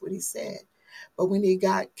prayers. That's what he said. But when he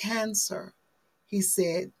got cancer, he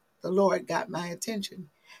said, the Lord got my attention.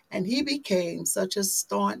 And he became such a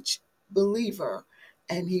staunch believer,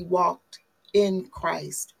 and he walked in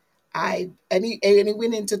Christ. And he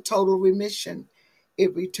went into total remission.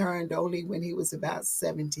 It returned only when he was about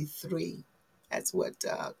 73. That's what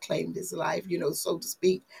claimed his life, so to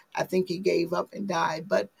speak. I think he gave up and died.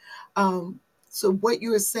 But so what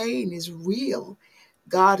you're saying is real.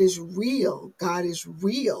 God is real. God is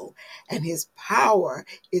real. And his power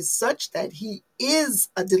is such that he is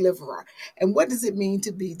a deliverer. And what does it mean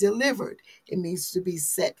to be delivered? It means to be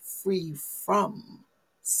set free from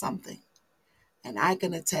something. And I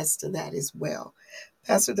can attest to that as well.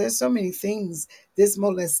 Pastor, there's so many things. This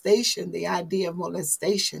molestation, the idea of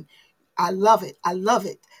molestation, I love it. I love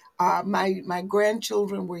it. My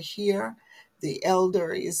grandchildren were here. The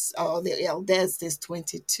eldest is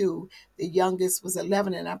 22. The youngest was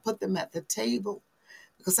 11, and I put them at the table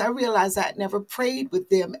because I realized I'd never prayed with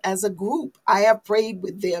them as a group. I have prayed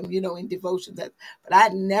with them, in devotion, but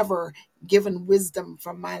I'd never given wisdom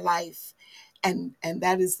from my life. And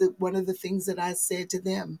that is one of the things that I said to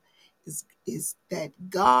them is that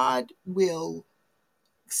God will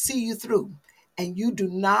see you through, and you do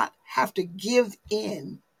not have to give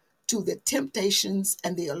in to the temptations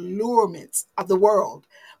and the allurements of the world.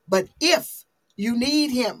 But if you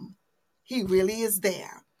need him, he really is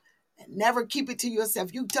there. And never keep it to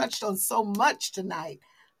yourself. You touched on so much tonight.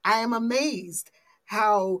 I am amazed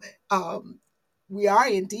how we are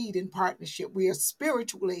indeed in partnership. We are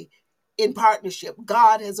spiritually in partnership.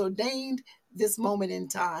 God has ordained this moment in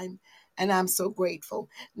time, and I'm so grateful.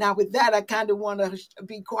 Now, with that, I kind of want to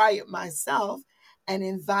be quiet myself and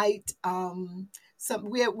invite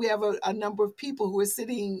we have a number of people who are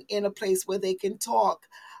sitting in a place where they can talk.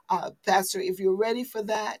 Pastor, if you're ready for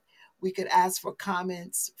that, we could ask for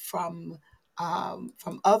comments from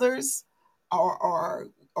others, or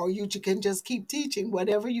you can just keep teaching,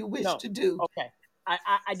 whatever you wish No. to do. Okay.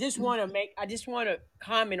 I just want to I just want to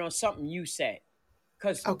comment on something you said,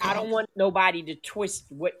 because I Okay, don't want nobody to twist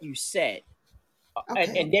what you said.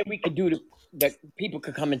 okay, And then we could do the people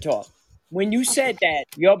could come and talk. When you okay. said that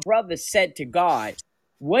your brother said to God,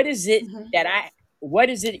 what is it Hmm. that what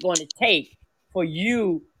is it going to take for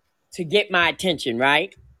you to get my attention,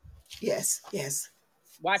 right? Yes, yes,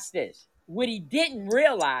 Watch this. What he didn't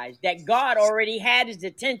realize that God already had his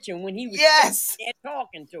attention when he was standing yes. there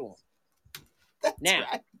talking to him. That's Now,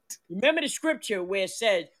 right. remember the scripture where it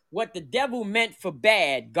says, what the devil meant for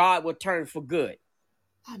bad, God will turn for good.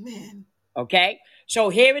 Amen. Okay? So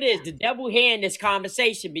here it is. Yeah, The devil hearing this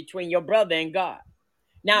conversation between your brother and God.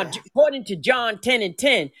 Now, yeah. according to John 10 and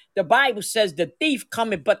 10, the Bible says the thief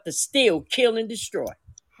cometh but to steal, kill, and destroy.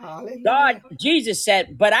 God, Hallelujah. Jesus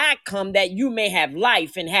said, but I come that you may have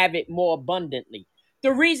life and have it more abundantly.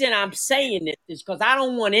 The reason I'm saying this is because I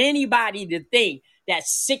don't want anybody to think that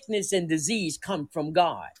sickness and disease come from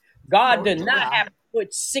God. God Glory did to not have God. to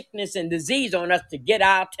put sickness and disease on us to get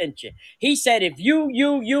our attention. He said, if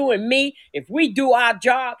you, and me, if we do our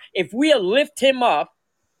job, if we'll lift him up,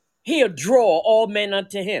 he'll draw all men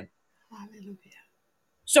unto him. Hallelujah.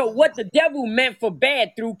 So Oh what my. the devil meant for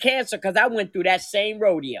bad through cancer, because I went through that same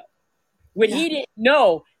rodeo. What Yeah. he didn't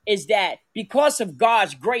know is that because of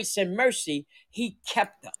God's grace and mercy, he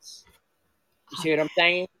kept us. You see what I'm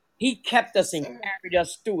saying? He kept us Yes, and sir. carried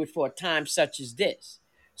us through it for a time such as this.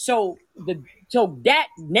 So that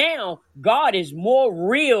now God is more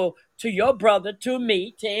real to your brother, to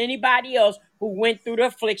me, to anybody else who went through the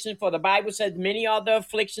affliction. For the Bible says, many are the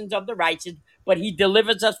afflictions of the righteous, but he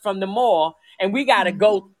delivers us from them all. And we got to Mm,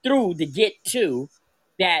 go through to get to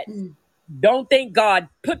that. mm, Don't think God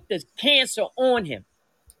put the cancer on him.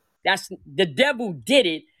 That's the devil did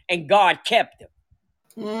it, and God kept him.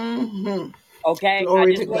 mhm. Okay,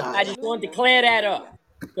 Glory to I God. just want to Hallelujah. clear that up, Hallelujah.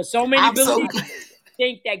 because so many I'm so believers Hallelujah.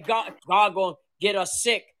 think that God gonna get us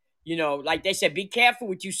sick. You know, like they said, be careful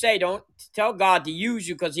what you say. Don't tell God to use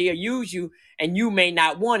you, because He'll use you, and you may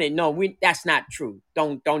not want it. No, that's not true.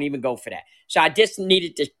 Don't even go for that. So I just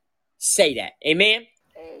needed to say that. Amen.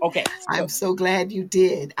 Okay. I'm So Amen. so glad you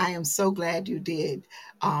did. I am so glad you did.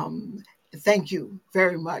 Um, Thank you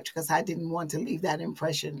very much, because I didn't want to leave that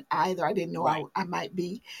impression either. I didn't know right. I might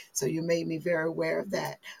be. So you made me very aware of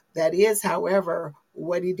that. That is, however,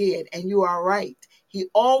 what he did. And you are right. He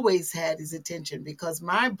always had his attention, because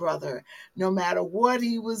my brother, no matter what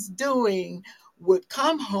he was doing, would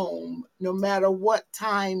come home no matter what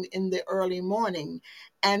time in the early morning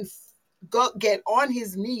and go get on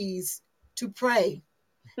his knees to pray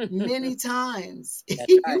many times. That's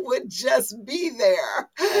He right. would just be there.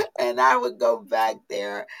 That's And I would go back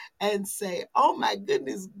there and say, "Oh my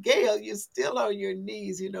goodness, Gail, you're still on your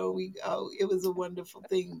knees." It was a wonderful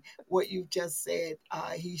thing what you've just said.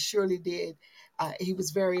 He surely did. He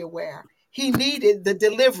was very aware. He needed the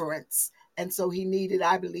deliverance. And so he needed,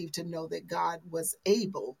 I believe, to know that God was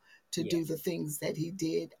able to yeah. do the things that he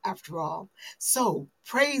did after all. So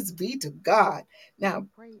praise be to God. Now,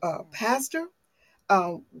 Praise Him. Pastor,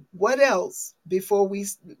 what else before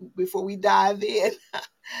we dive in?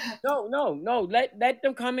 No. Let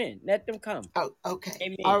them come in. Let them come. Oh, okay,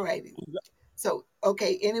 Amen. all righty. So,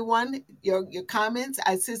 okay, anyone, your comments?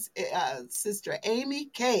 Sister Amy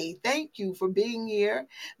K, thank you for being here.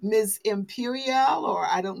 Ms. Imperial, or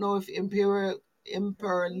I don't know if Imperial.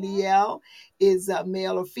 Imperial is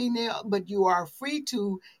male or female, but you are free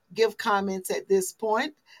to give comments at this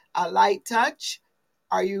point. A light touch.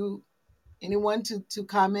 Are you anyone to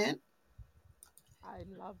comment? I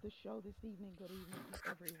love the show this evening. Good evening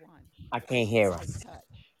to everyone. I This can't is hear him. Light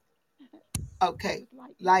Touch. This Okay, is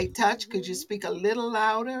Light Touch. light Can you touch. hear Could you me? speak a little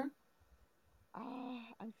louder?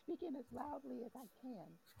 I'm speaking as loudly as I can.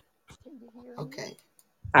 Can you hear me? Okay,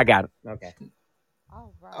 I got it. Okay.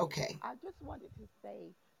 All right. okay. I just wanted to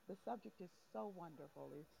say the subject is so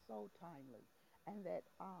wonderful. It's so timely. And that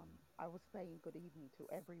I was saying good evening to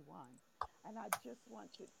everyone. And I just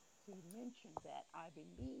wanted to mention that I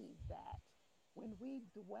believe that when we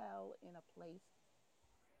dwell in a place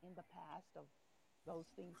in the past of those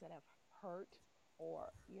things that have hurt, or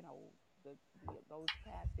those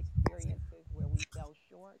past experiences where we fell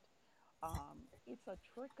short, it's a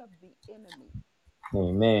trick of the enemy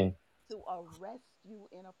Amen. to arrest you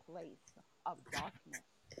in a place of darkness.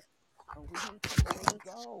 And we need to let it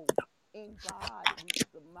go in God.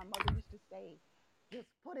 My mother used to say, Just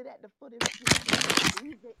put it at the foot of Jesus.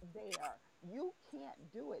 Leave it there. You can't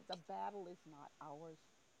do it. The battle is not ours,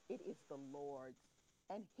 it is the Lord's.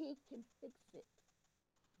 And He can fix it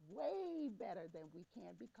way better than we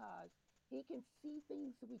can because He can see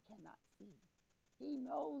things we cannot see. He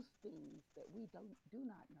knows things that we do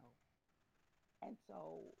not know. And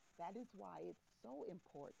so that is why it's so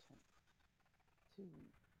important to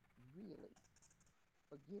really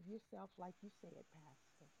forgive yourself, like you said,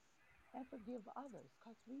 Pastor, and forgive others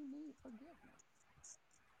because we need forgiveness.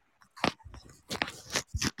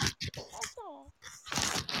 That's all.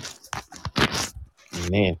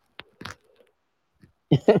 Amen.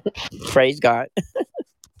 Praise God.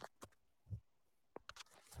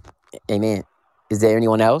 Amen. Is there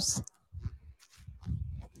anyone else?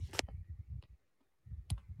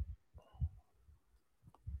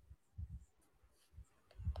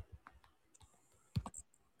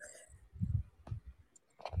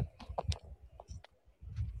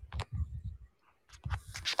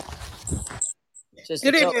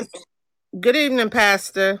 Sister Good Phil, evening. Good evening,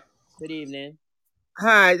 Pastor. good evening.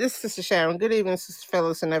 Hi, this is Sister Sharon. Good evening, Sister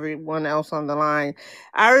Phyllis, and everyone else on the line.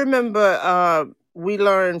 I remember we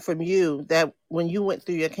learned from you that when you went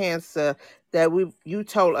through your cancer, that you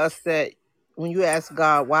told us that when you asked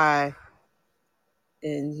God why,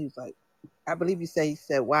 and he was like, I believe he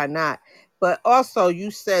said why not, but also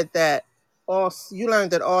you said that you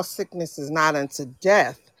learned that all sickness is not unto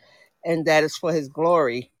death, and that it's for His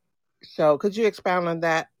glory. So, could you expound on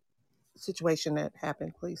that situation that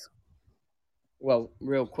happened, please? Well,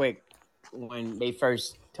 real quick, when they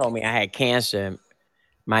first told me I had cancer,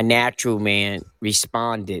 my natural man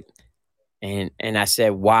responded, and I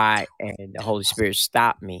said why, and the Holy Spirit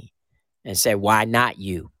stopped me and said, "Why not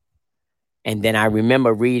you?" And then I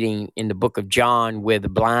remember reading in the book of John where the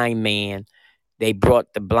blind man, they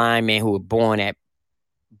brought the blind man who was born at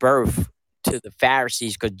birth to the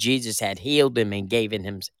Pharisees because Jesus had healed him and gave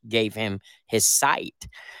him his sight,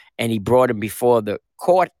 and he brought him before the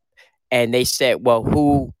court, and they said, "Well,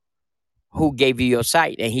 who gave you your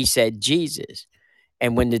sight?" And he said, "Jesus."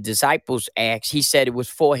 And when the disciples asked, he said it was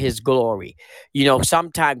for his glory. You know,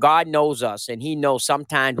 sometimes God knows us and he knows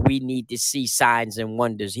sometimes we need to see signs and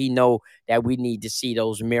wonders. He know that we need to see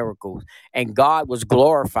those miracles. And God was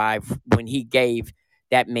glorified when he gave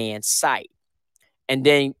that man sight. And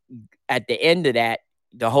then at the end of that,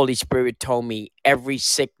 the Holy Spirit told me every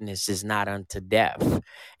sickness is not unto death.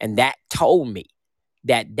 And that told me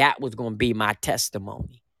that that was going to be my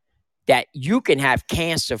testimony, that you can have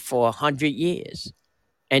cancer for 100 years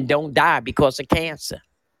and don't die because of cancer,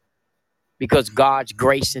 because God's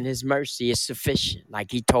grace and his mercy is sufficient, like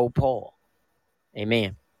he told Paul.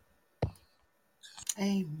 Amen.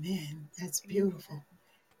 Amen. That's beautiful.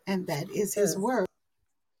 And that is Yeah. his word.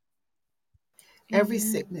 Every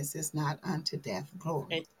Amen. sickness is not unto death. Glory.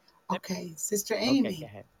 And, Okay, Sister okay, go Amy.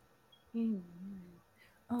 ahead. Amen.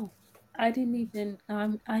 Oh, I didn't even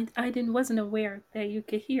I didn't wasn't aware that you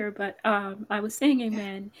could hear, but I was saying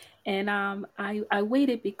amen, and I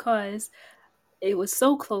waited because it was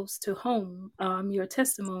so close to home, your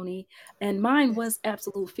testimony, and mine Yes. was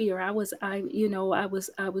absolute fear. I was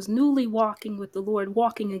newly walking with the Lord,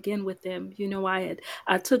 walking again with him.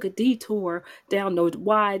 I took a detour down the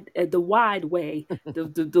wide way, the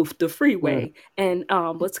Mm. freeway, and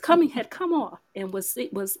what's coming had come off and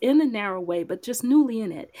was in the narrow way, but just newly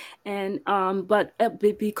in it. And but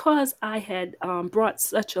because I had brought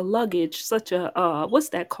such a luggage, such a what's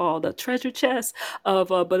that called, a treasure chest of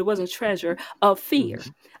but it wasn't treasure, of fear.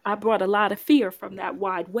 Mhm. I brought a lot of fear from that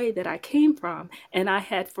wide way that I came from. And I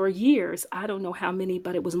had for years, I don't know how many,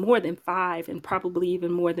 but it was more than 5 and probably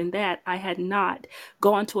even more than that. I had not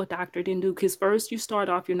gone to a doctor, didn't do, because first you start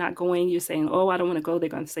off, you're not going, you're saying, oh, I don't want to go. They're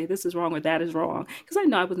going to say this is wrong or that is wrong. Because I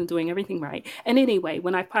know I wasn't doing everything right. And anyway,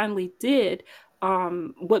 when I finally did,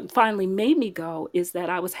 what finally made me go is that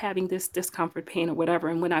I was having this discomfort, pain, or whatever.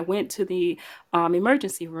 And when I went to the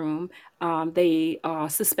emergency room, they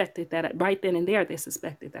suspected that right then and there, they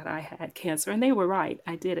suspected that I had cancer. And they were right.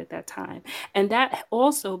 I did at that time. And that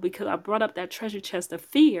also because I brought up that treasure chest of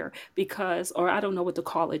fear because, or I don't know what to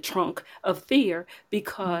call it, trunk of fear,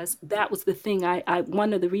 because that was the thing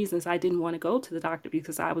one of the reasons I didn't want to go to the doctor,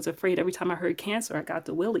 because I was afraid every time I heard cancer, I got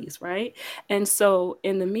the willies, right? And so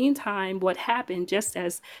in the meantime, what happened, just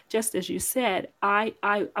as you said, I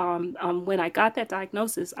when I got that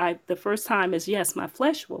diagnosis, the first time is, yes, my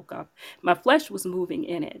flesh woke up My flesh was moving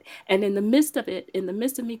in it. And in the midst of it, in the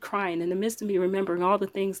midst of me crying, in the midst of me remembering all the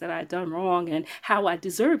things that I'd done wrong and how I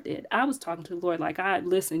deserved it, I was talking to the Lord like,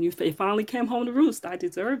 listen, you finally came home to roost. I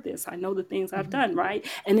deserve this. I know the things I've done, right?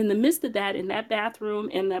 And in the midst of that, in that bathroom,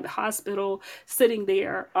 in that hospital, sitting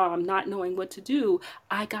there, not knowing what to do,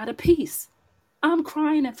 I got a peace. I'm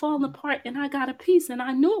crying and falling apart, and I got a peace, and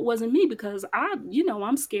I knew it wasn't me because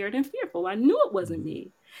I'm scared and fearful. I knew it wasn't me.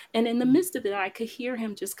 And in the midst of it, I could hear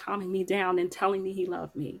him just calming me down and telling me he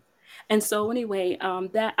loved me. And so anyway,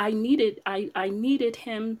 that I needed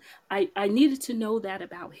him. I needed to know that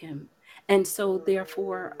about him. And so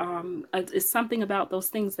therefore, it's something about those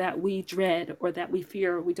things that we dread or that we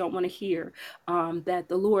fear, or we don't want to hear, that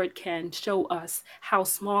the Lord can show us how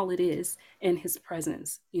small it is in his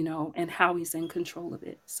presence, and how he's in control of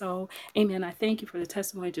it. So, amen. I thank you for the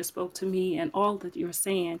testimony that just spoke to me, and all that you're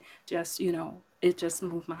saying just, it just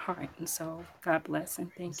moved my heart. And so God bless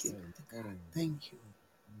and thank you. Thank you.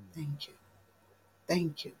 Thank you.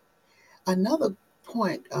 Thank you. Another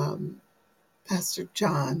point, Pastor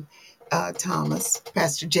John Thomas,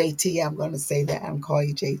 Pastor JT, I'm going to say that, I'm calling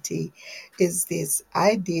you JT, is this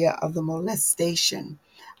idea of the molestation.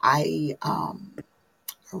 I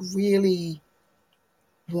really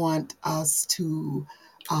want us to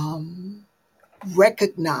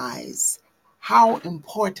recognize how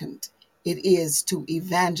important it is to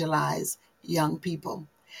evangelize young people,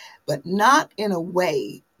 but not in a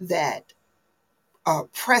way that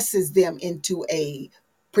presses them into a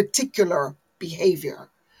particular behavior,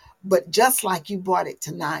 but just like you brought it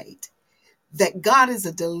tonight, that God is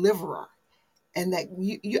a deliverer, and that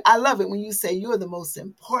I love it when you say you're the most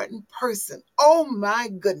important person. Oh my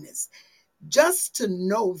goodness, just to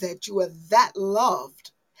know that you are that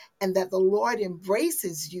loved and that the Lord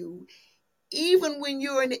embraces you even when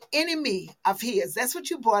you're an enemy of his. That's what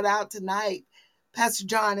you brought out tonight, Pastor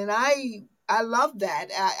John, and I love that.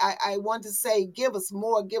 I want to say, give us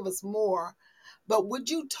more, but would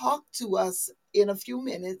you talk to us in a few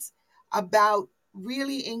minutes about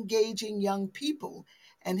really engaging young people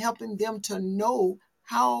and helping them to know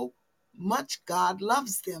how much God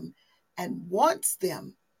loves them and wants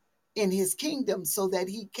them in his kingdom so that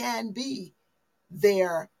he can be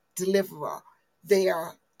their deliverer,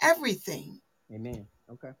 their everything. Amen.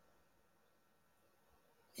 Okay.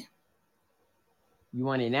 Yeah. You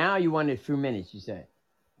want it now or you want it in a few minutes, you said?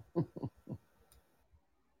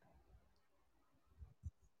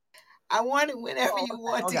 I want it whenever you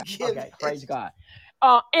want to give it. Praise God.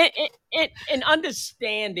 In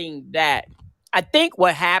understanding that, I think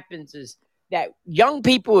what happens is that young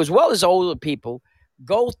people as well as older people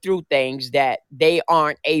go through things that they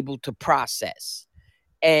aren't able to process.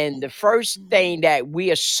 And the first thing that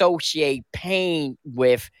we associate pain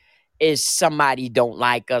with is somebody don't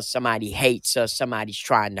like us, somebody hates us, somebody's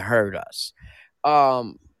trying to hurt us.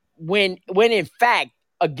 When in fact,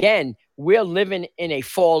 again, we're living in a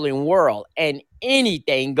fallen world and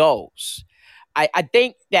anything goes. I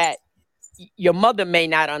think that your mother may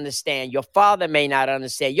not understand, your father may not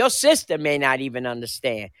understand, your sister may not even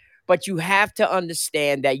understand, but you have to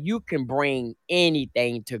understand that you can bring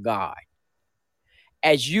anything to God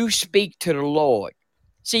as you speak to the Lord.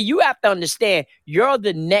 See, you have to understand you're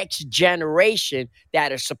the next generation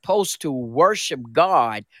that are supposed to worship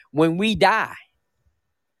God when we die.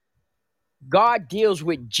 God deals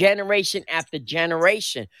with generation after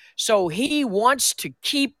generation. So he wants to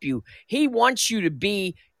keep you. He wants you to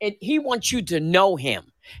be, and he wants you to know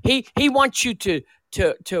him. He wants you to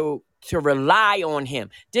rely on him.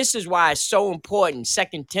 This is why it's so important.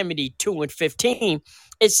 2 Timothy 2:15,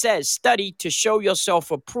 it says, study to show yourself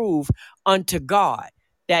approved unto God,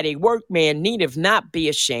 that a workman needeth not be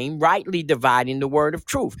ashamed, rightly dividing the word of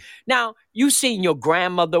truth. Now, you seen your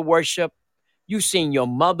grandmother worship. You seen your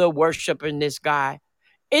mother worshiping this guy.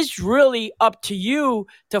 It's really up to you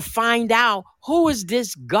to find out who is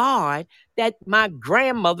this God that my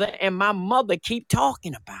grandmother and my mother keep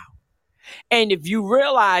talking about. And if you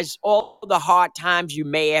realize all the hard times you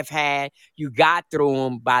may have had, you got through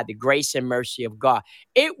them by the grace and mercy of God,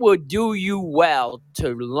 it would do you well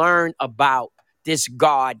to learn about this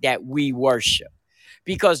God that we worship.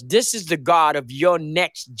 Because this is the God of your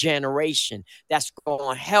next generation that's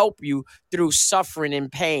going to help you through suffering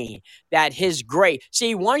and pain. That his grace.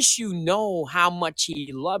 See, once you know how much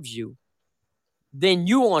he loves you, then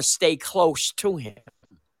you want to stay close to him.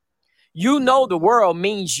 You know the world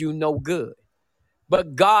means you no good,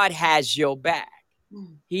 but God has your back.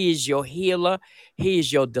 He is your healer. He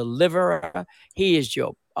is your deliverer. He is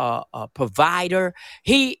your provider.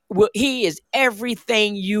 He is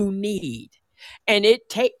everything you need. And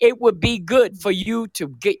it would be good for you to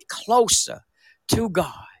get closer to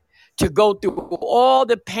God, to go through all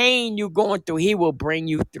the pain you're going through. He will bring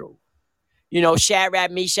you through. You know,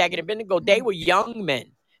 Shadrach, Meshach, and Abednego, they were young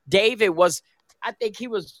men. David was, I think he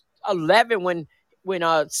was 11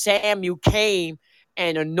 when Samuel came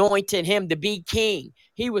and anointed him to be king.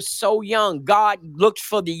 He was so young. God looked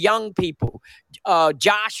for the young people.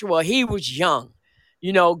 Joshua, he was young.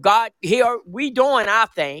 You know, God, here we doing our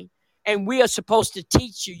thing, and we are supposed to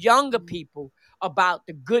teach you younger people about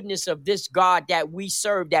the goodness of this God that we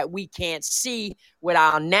serve, that we can't see with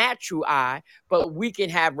our natural eye, but we can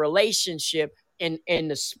have relationship in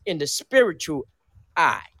the spiritual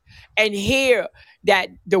eye. And hear that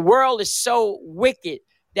the world is so wicked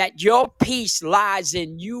that your peace lies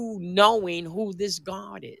in you knowing who this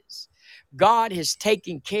God is. God has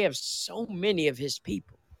taken care of so many of his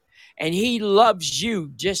people, and he loves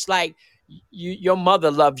you just like your mother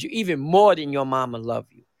loves you, even more than your mama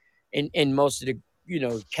loved you in most of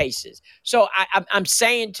the cases. So I'm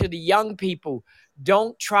saying to the young people,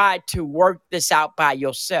 don't try to work this out by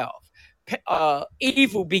yourself.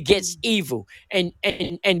 Evil begets evil, and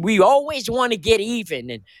we always want to get even,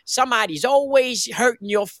 and somebody's always hurting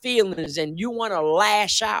your feelings, and you want to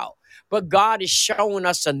lash out. But God is showing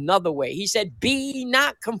us another way. He said, "Be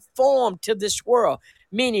not conformed to this world,"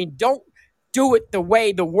 meaning don't do it the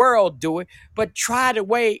way the world do it, but try the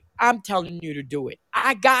way I'm telling you to do it.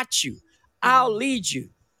 I got you. I'll lead you.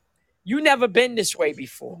 You never been this way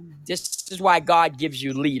before. This is why God gives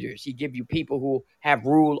you leaders. He gives you people who have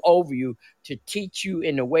rule over you to teach you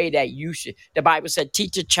in the way that you should. The Bible said,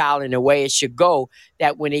 teach a child in the way it should go,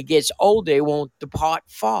 that when it gets older, it won't depart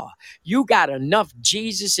far. You got enough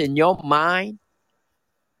Jesus in your mind,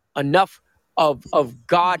 enough of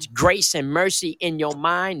God's grace and mercy in your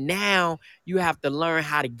mind. Now you have to learn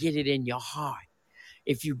how to get it in your heart.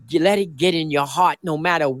 If you let it get in your heart, no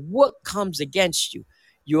matter what comes against you,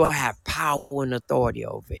 you'll have power and authority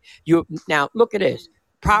over it. Now, look at this.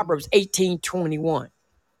 Proverbs 18:21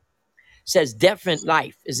 says, death and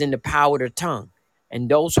life is in the power of the tongue, and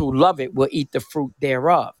those who love it will eat the fruit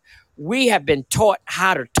thereof. We have been taught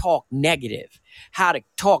how to talk negative, how to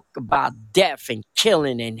talk about death and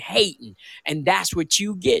killing and hating, and that's what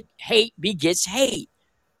you get. Hate begets hate.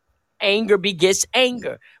 Anger begets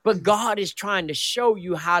anger. But God is trying to show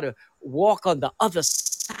you how to walk on the other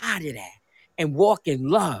side of that and walk in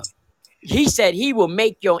love. He said he will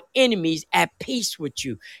make your enemies at peace with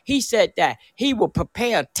you. He said that he will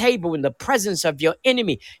prepare a table in the presence of your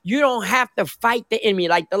enemy. You don't have to fight the enemy.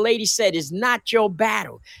 Like the lady said, it's not your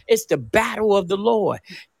battle. It's the battle of the Lord.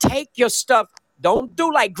 Take your stuff. Don't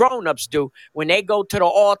do like grown-ups do. When they go to the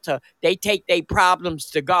altar, they take their problems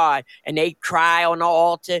to God and they cry on the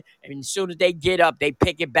altar. And as soon as they get up, they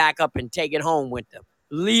pick it back up and take it home with them.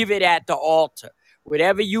 Leave it at the altar.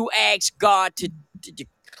 Whatever you ask God to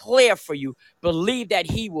clear for you, believe that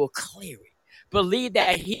he will clear it. Believe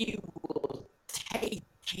that he will take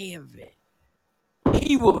care of it.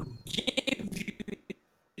 He will give you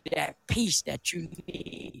that peace that you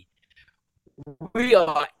need. We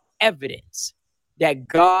are evidence that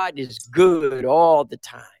God is good all the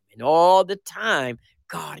time. And all the time,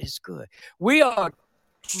 God is good. We are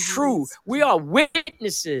true. We are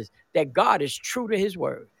witnesses that God is true to his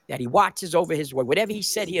word, that he watches over his word. Whatever he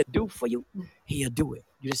said he'll do for you, he'll do it.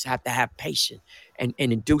 You just have to have patience. And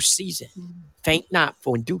in due season, faint not,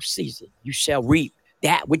 for in due season, you shall reap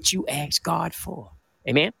that which you ask God for.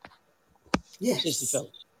 Amen? Yes. Sister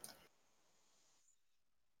Phyllis.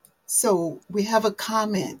 So we have a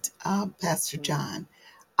comment, Pastor John.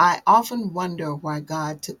 I often wonder why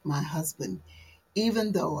God took my husband,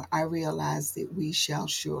 even though I realize that we shall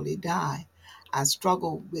surely die. I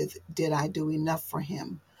struggle with, did I do enough for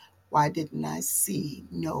him? Why didn't I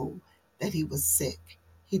know that he was sick?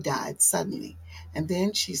 He died suddenly. And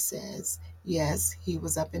then she says, yes, he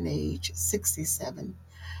was up in age, 67.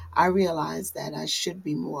 I realize that I should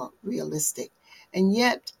be more realistic. And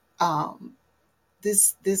yet,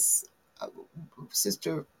 this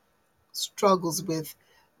sister struggles with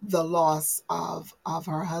the loss of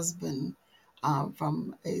her husband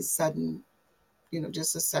from a sudden,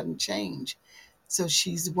 just a sudden change. So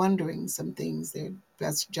she's wondering some things there.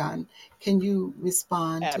 Pastor John, can you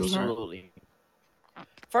respond to her? Absolutely.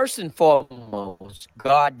 First and foremost,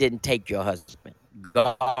 God didn't take your husband.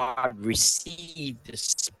 God received the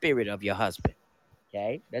spirit of your husband.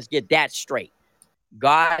 Okay? Let's get that straight.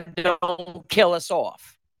 God don't kill us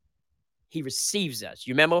off. He receives us.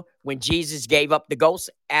 You remember when Jesus gave up the ghost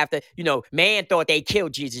after, man thought they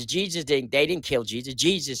killed Jesus. They didn't kill Jesus.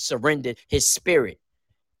 Jesus surrendered his spirit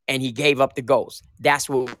and he gave up the ghost. That's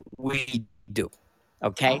what we do.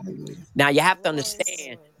 Okay? Hallelujah. Now you have to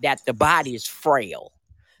understand that the body is frail.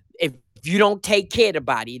 If If you don't take care of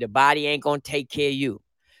the body ain't going to take care of you.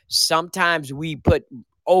 Sometimes we put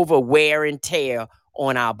over wear and tear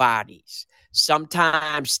on our bodies.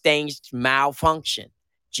 Sometimes things malfunction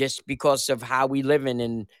just because of how we living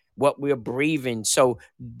and what we're breathing. So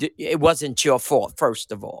it wasn't your fault,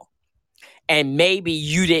 first of all. And maybe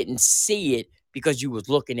you didn't see it because you was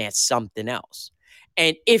looking at something else.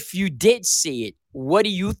 And if you did see it, what do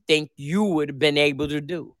you think you would have been able to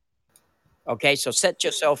do? Okay, so set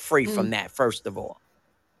yourself free from that, first of all.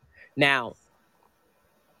 Now,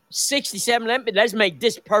 67, let's make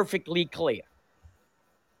this perfectly clear.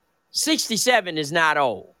 67 is not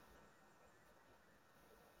old.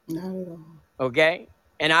 Not at all. Okay?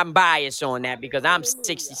 And I'm biased on that because I'm Hallelujah.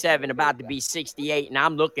 67, about to Hallelujah. be 68, and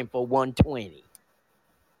I'm looking for 120.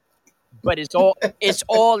 But it's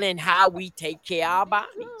all in how we take care of our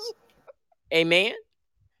Me bodies. too. Amen.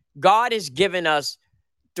 God has given us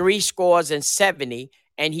 70,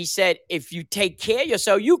 and he said, if you take care of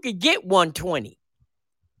yourself, you could get 120.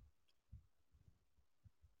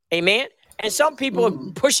 Amen. And some people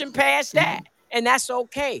are pushing past that, and that's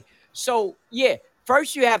okay. So, yeah,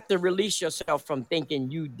 first you have to release yourself from thinking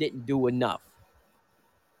you didn't do enough.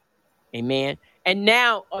 Amen. And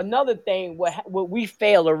now another thing, what we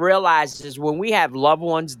fail to realize is when we have loved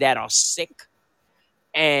ones that are sick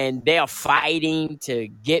and they're fighting to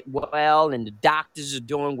get well, and the doctors are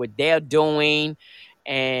doing what they're doing,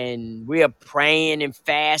 and we are praying and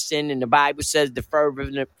fasting, and the Bible says the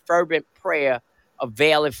fervent prayer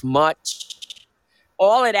availeth much.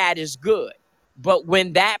 All of that is good. But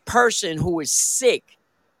when that person who is sick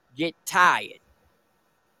get tired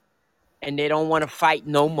and they don't want to fight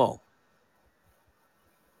no more,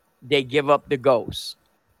 they give up the ghost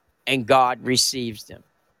and God receives them.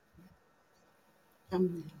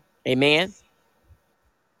 Amen.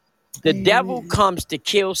 The devil comes to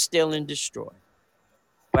kill, steal, and destroy.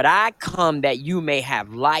 But I come that you may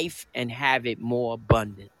have life and have it more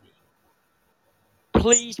abundantly.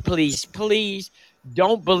 Please, please, please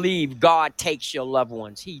don't believe God takes your loved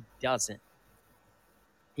ones. He doesn't.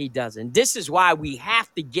 He doesn't. This is why we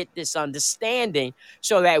have to get this understanding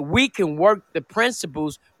so that we can work the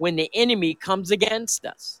principles when the enemy comes against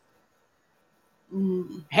us.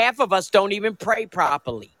 Half of us don't even pray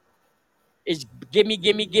properly. It's gimme,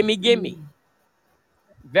 gimme, gimme, gimme.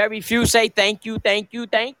 Very few say thank you, thank you,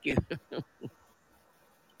 thank you.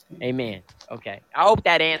 Amen. Okay. I hope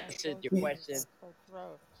that answered your question.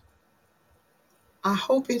 I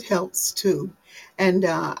hope it helps too. And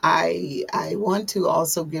I want to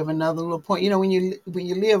also give another little point. You know, when you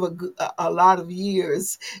live a lot of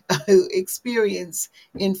years, experience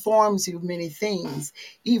informs you of many things.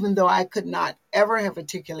 Even though I could not ever have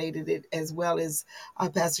articulated it as well as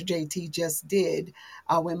Pastor JT just did,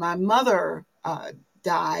 when my mother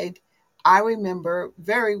died, I remember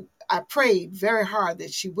I prayed very hard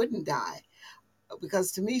that she wouldn't die,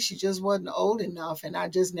 because to me she just wasn't old enough, and I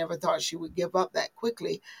just never thought she would give up that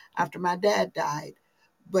quickly after my dad died.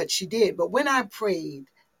 But she did. But when I prayed,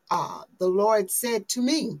 the Lord said to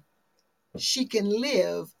me, she can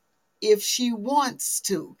live if she wants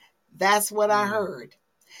to. That's what I heard.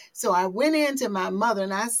 So I went into my mother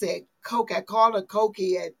and I said, Coke. I called her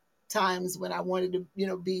Cokie at times when I wanted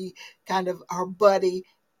to, be kind of her buddy,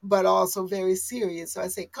 but also very serious. So I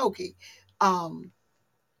said, Cokie,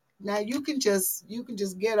 now you can just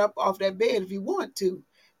get up off that bed if you want to,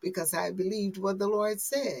 because I believed what the Lord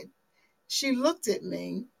said. She looked at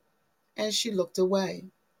me and she looked away.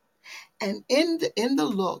 And in the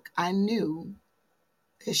look, I knew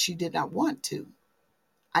that she did not want to.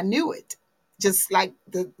 I knew it. Just like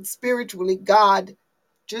spiritually, God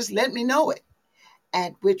just let me know it.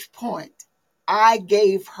 At which point I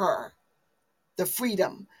gave her the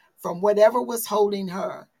freedom from whatever was holding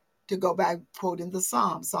her to go back, quoting the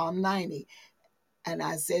Psalm 90. And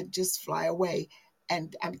I said, just fly away.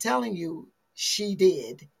 And I'm telling you, she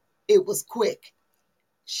did. It was quick.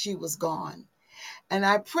 She was gone. And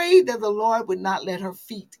I prayed that the Lord would not let her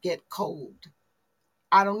feet get cold.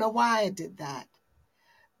 I don't know why I did that.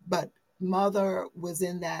 But mother was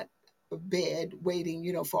in that bed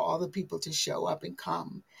waiting, for all the people to show up and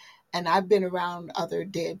come. And I've been around other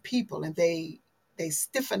dead people, and they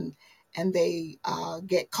stiffen and they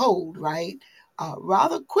get cold, right?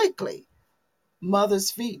 Rather quickly.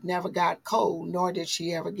 Mother's feet never got cold, nor did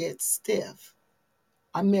she ever get stiff.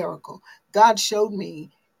 A miracle. God showed me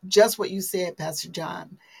just what you said, Pastor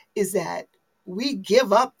John, is that we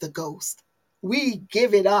give up the ghost. We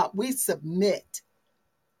give it up. We submit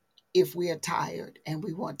if we are tired and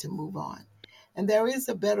we want to move on. And there is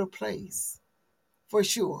a better place, for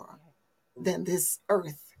sure, than this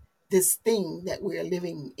earth, this thing that we're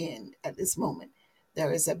living in at this moment.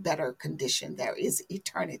 there is a better condition, there is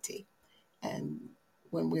eternity. And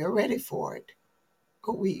when we're ready for it,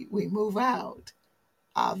 we move out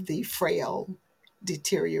of the frail,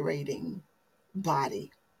 deteriorating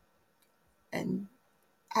body. And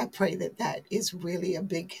I pray that that is really a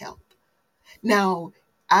big help. Now,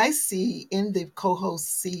 I see in the co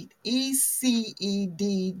host seat ECEDJVQE.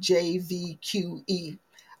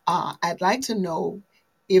 I'd like to know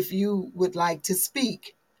if you would like to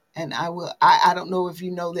speak. And I don't know if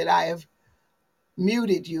you know that I have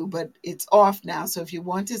muted you, but it's off now. So if you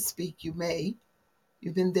want to speak, you may.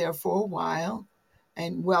 You've been there for a while,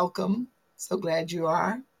 and welcome. So glad you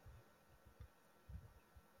are.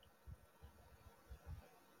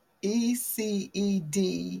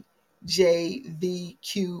 ECEDJVQE.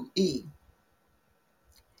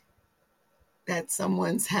 That's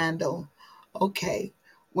someone's handle. Okay.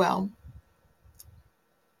 Well,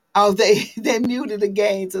 oh, they muted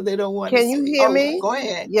again, so they don't want to Can you speak. hear Oh, me? go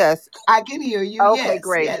ahead. Yes. I can hear you. Okay, Yes,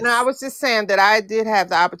 great. No, I yes. was just saying that I did have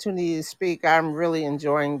the opportunity to speak. I'm really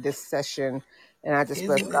enjoying this session, and I just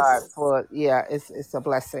bless Isn't God this? for, yeah, it's a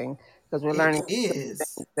blessing because we're It learning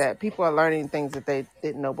is. that people are learning things that they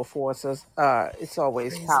didn't know before. So it's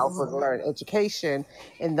always Praise the powerful to Lord. learn education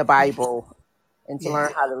in the Yes, Bible and to learn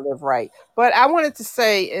yes. how to live right. But I wanted to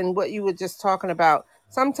say, in what you were just talking about,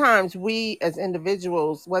 sometimes we as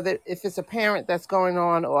individuals, whether if it's a parent that's going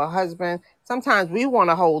on or a husband, sometimes we want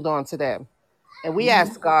to hold on to them and we Hmm.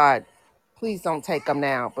 ask God, please don't take them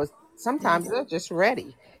now. But sometimes Yes. they're just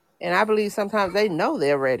ready. And I believe sometimes they know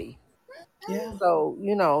they're ready. Yeah. So,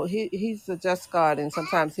 he's a just God, and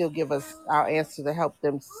sometimes he'll give us our answer to help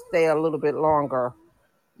them stay a little bit longer,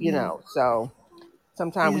 Yeah. So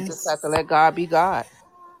sometimes we just Yes. have to let God be God.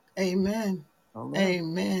 Amen. Amen.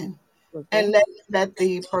 Amen. And Okay. let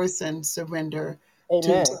the person surrender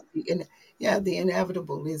to Amen. yeah, the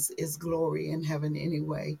inevitable is glory in heaven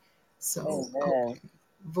anyway. So Amen. okay.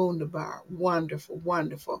 Wunderbar. Wonderful,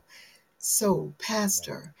 wonderful. So,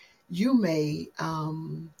 Pastor, you may,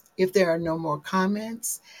 if there are no more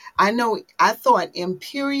comments, I know I thought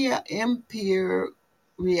Imperial,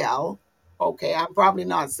 okay, I'm probably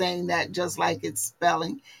not saying that just like it's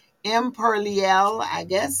spelling, Imperial, I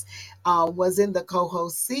guess, was in the co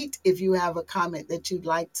host seat. If you have a comment that you'd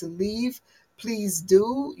like to leave, please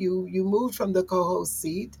do. You moved from the co host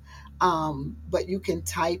seat, but you can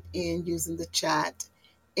type in using the chat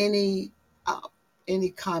any. Uh,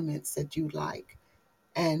 any comments that you like,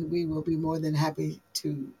 and we will be more than happy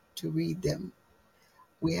to read them.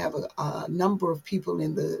 We have a number of people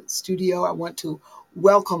in the studio. I want to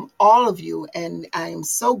welcome all of you, and I am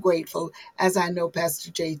so grateful, as I know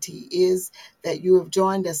Pastor JT is, that you have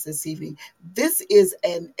joined us this evening. This is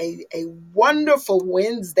a wonderful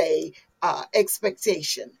Wednesday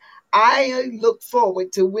expectation. I look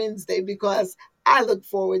forward to Wednesday because I look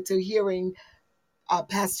forward to hearing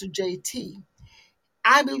Pastor JT.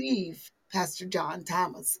 I believe Pastor John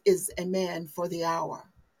Thomas is a man for the hour.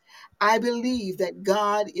 I believe that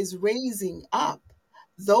God is raising up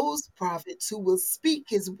those prophets who will speak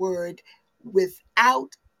his word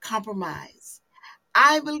without compromise.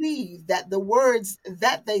 I believe that the words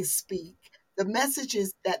that they speak, the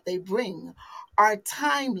messages that they bring, are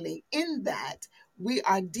timely in that we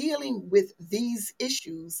are dealing with these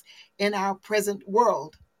issues in our present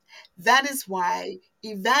world. That is why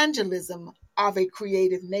evangelism of a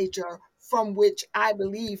creative nature, from which I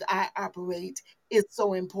believe I operate, is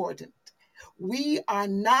so important. We are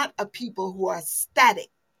not a people who are static.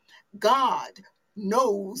 God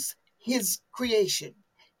knows his creation.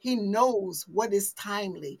 He knows what is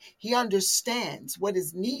timely. He understands what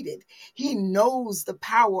is needed. He knows the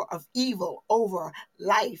power of evil over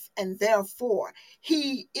life, and therefore,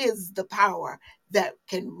 he is the power that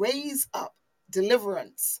can raise up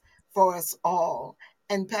deliverance for us all.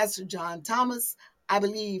 And Pastor John Thomas, I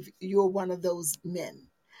believe you're one of those men.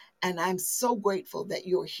 And I'm so grateful that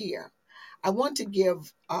you're here. I want to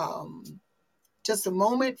give just a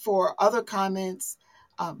moment for other comments.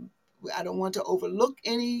 Um, I don't want to overlook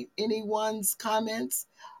anyone's comments.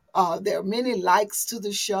 There are many likes to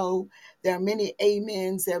the show. There are many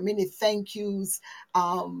amens. There are many thank yous.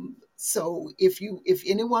 So if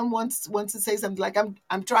anyone wants to say something, like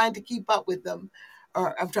I'm trying to keep up with them,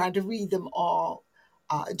 or I'm trying to read them all.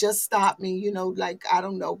 Just stop me, like I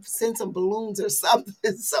don't know, send some balloons or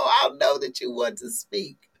something, so I'll know that you want to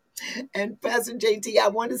speak. And Pastor JT, I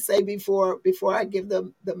want to say before I give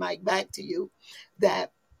the mic back to you,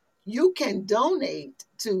 that you can donate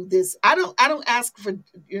to this. I don't ask for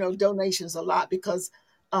donations a lot, because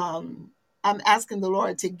I'm asking the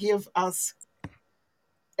Lord to give us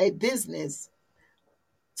a business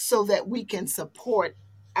so that we can support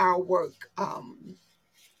our work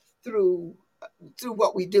through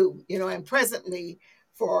what we do, and presently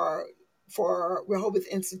for Rehoboth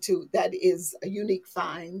Institute, that is a unique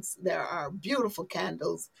finds. There are beautiful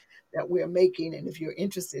candles that we're making, and if you're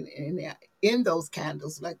interested in those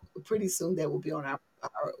candles, like pretty soon they will be on our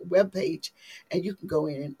webpage, and you can go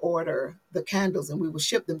in and order the candles, and we will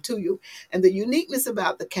ship them to you. And the uniqueness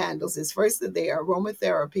about the candles is first that they are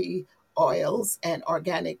aromatherapy oils and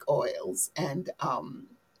organic oils, and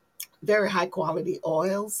very high quality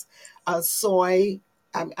oils. Soy,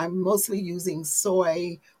 I'm mostly using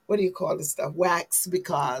soy. What do you call this stuff? Wax,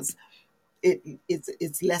 because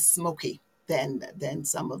it's less smoky than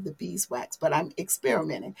some of the beeswax. But I'm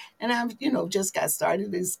experimenting, and I've just got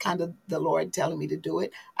started. It's kind of the Lord telling me to do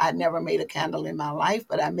it. I never made a candle in my life,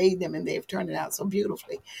 but I made them, and they've turned it out so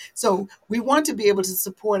beautifully. So we want to be able to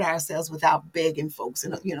support ourselves without begging folks,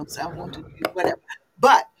 and so I want to do whatever.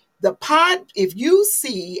 But the pod, if you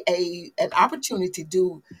see an opportunity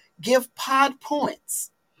to give pod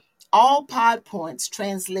points, all pod points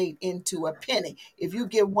translate into a penny. If you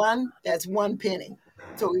give one, that's 1 penny.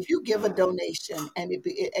 So if you give a donation and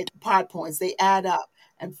pod points, they add up.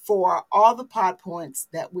 And for all the pod points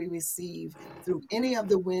that we receive through any of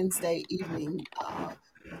the Wednesday evening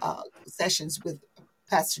sessions with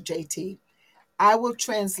Pastor JT, I will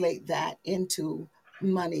translate that into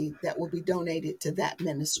money that will be donated to that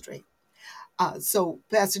ministry. So,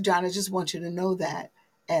 Pastor John, I just want you to know that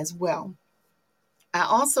as well. I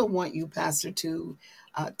also want you, Pastor, to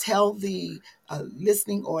tell the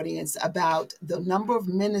listening audience about the number of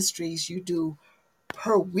ministries you do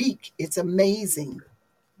per week. It's amazing.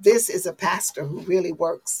 This is a pastor who really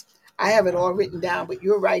works. I have it all written down, but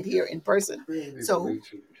you're right here in person. So,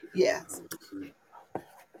 yes.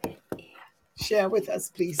 Share with us,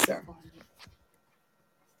 please, sir.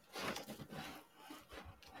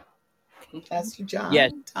 Pastor John.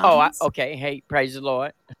 Yes. Okay. Hey, praise the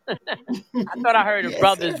Lord. I thought I heard a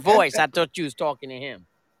brother's voice. I thought you was talking to him.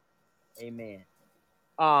 Amen.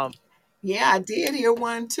 Yeah, I did hear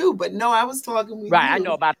one too, but no, I was talking with right. you, I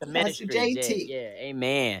know about the Pastor ministry. JT. Yeah.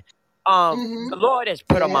 Amen. The Lord has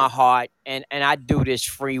put on my heart, and I do this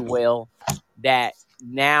free will, that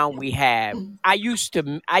now we have. I used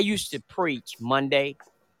to preach Monday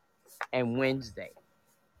and Wednesday.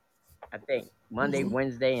 I think Monday,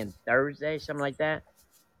 Wednesday, and Thursday, something like that.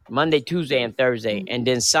 Monday, Tuesday, and Thursday, and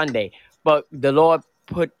then Sunday. But the Lord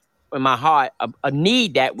put in my heart a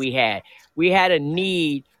need that we had. We had a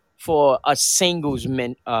need for a singles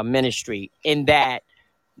ministry, in that,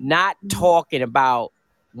 not talking about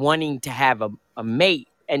wanting to have a mate,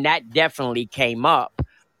 and that definitely came up,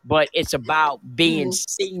 but it's about being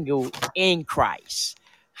single in Christ.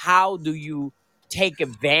 How do you take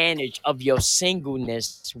advantage of your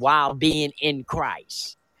singleness while being in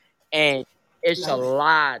Christ? And it's a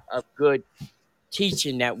lot of good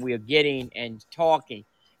teaching that we're getting and talking.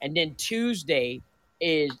 And then Tuesday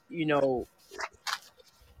is,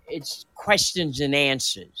 it's questions and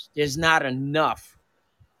answers. There's not enough.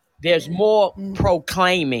 There's more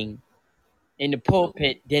proclaiming in the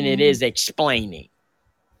pulpit than it is explaining.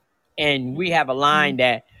 And we have a line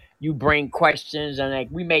that you bring questions, and like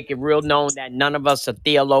we make it real known that none of us are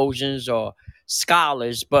theologians or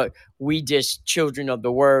scholars, but we just children of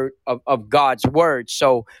the word of God's word.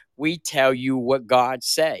 So we tell you what God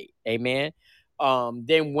say. Amen.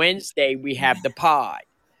 Then Wednesday we have the pod.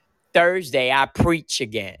 Thursday I preach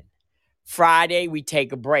again. Friday we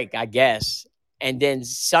take a break, I guess. And then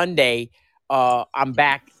Sunday I'm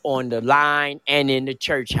back on the line and in the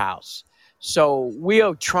church house. So we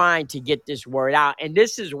are trying to get this word out. And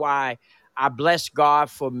this is why I bless God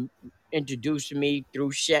for introducing me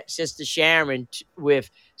through Sister Sharon with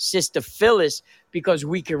Sister Phyllis, because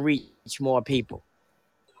we can reach more people.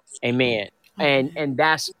 Amen. And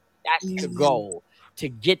that's the goal, to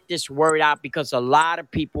get this word out, because a lot of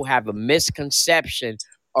people have a misconception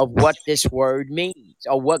of what this word means,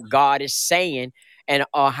 or what God is saying, and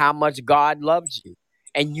or how much God loves you.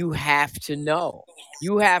 And you have to know.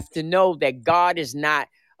 You have to know that God is not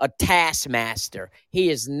a taskmaster. He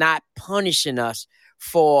is not punishing us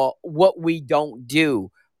for what we don't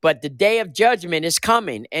do. But the day of judgment is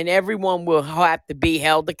coming, and everyone will have to be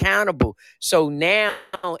held accountable. So now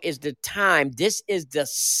is the time. This is the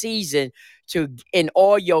season to, in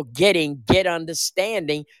all your getting, get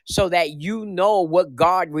understanding, so that you know what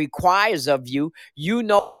God requires of you. You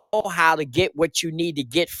know how to get what you need to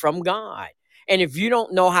get from God. And if you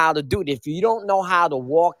don't know how to do it, if you don't know how to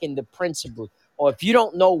walk in the principles, or if you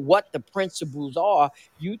don't know what the principles are,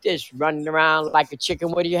 you just running around like a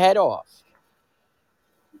chicken with your head off.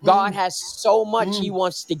 God has so much he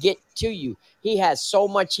wants to get to you. He has so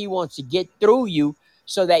much he wants to get through you.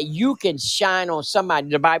 so that you can shine on somebody.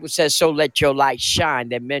 The Bible says, so let your light shine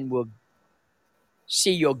that men will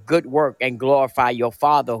see your good work and glorify your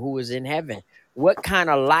Father who is in heaven. What kind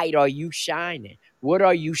of light are you shining? What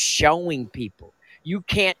are you showing people? You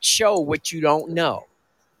can't show what you don't know.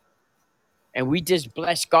 And we just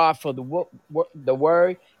bless God for the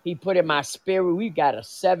word He put in my spirit. We got a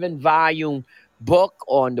 7-volume book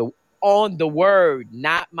on the word,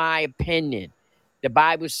 not my opinion. The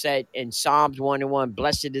Bible said in Psalms 1:1,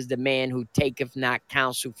 blessed is the man who taketh not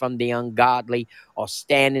counsel from the ungodly, or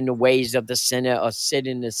stand in the ways of the sinner, or sit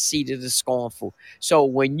in the seat of the scornful. So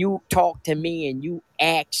when you talk to me and you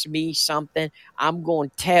ask me something, I'm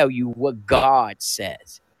going to tell you what God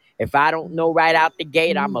says. If I don't know right out the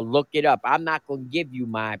gate, I'm going to look it up. I'm not going to give you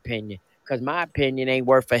my opinion, because my opinion ain't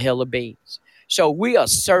worth a hill of beans. So we are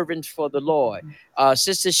servants for the Lord.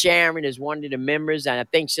 Sister Sharon is one of the members, and I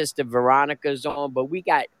think Sister Veronica's on, but we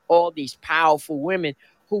got all these powerful women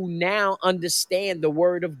who now understand the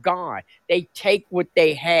word of God. They take what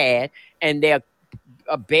they had and they're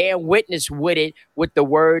bear witness with it, with the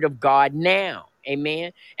word of God now.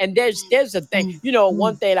 Amen. And there's a thing,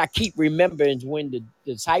 one thing I keep remembering is when the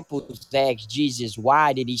disciples asked Jesus,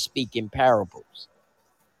 why did he speak in parables?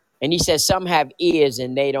 And he said, some have ears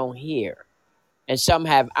and they don't hear, and some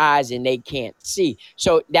have eyes and they can't see.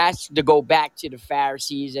 So that's to go back to the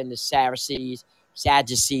Pharisees and the Sadducees.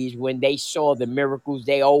 When they saw the miracles,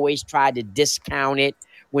 they always tried to discount it.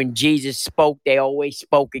 When Jesus spoke, they always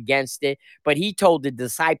spoke against it. But he told the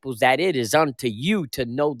disciples that it is unto you to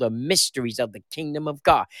know the mysteries of the kingdom of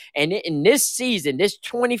God. And in this season, this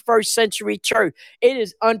 21st century church, it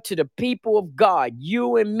is unto the people of God,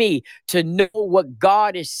 you and me, to know what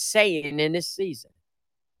God is saying in this season.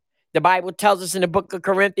 The Bible tells us in the book of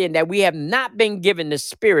Corinthians that we have not been given the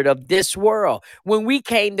spirit of this world. When we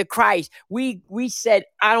came to Christ, we said,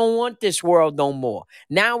 I don't want this world no more.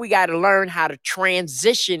 Now we got to learn how to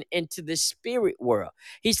transition into the spirit world.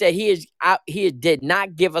 He said he did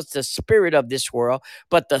not give us the spirit of this world,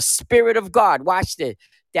 but the spirit of God. Watch this.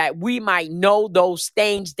 That we might know those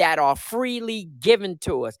things that are freely given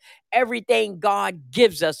to us. Everything God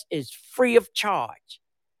gives us is free of charge.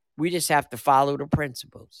 We just have to follow the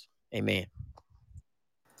principles. Amen.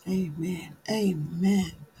 Amen.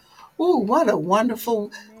 Amen. Ooh, what a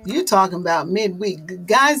wonderful, you're talking about midweek.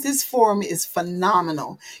 Guys, this forum is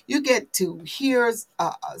phenomenal. You get to hear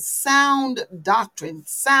sound doctrine,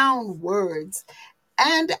 sound words,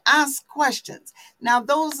 and ask questions. Now,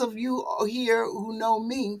 those of you here who know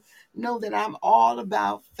me know that I'm all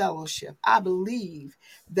about fellowship. I believe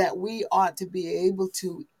that we ought to be able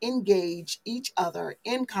to engage each other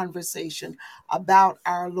in conversation about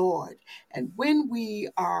our Lord. And when we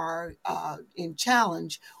are in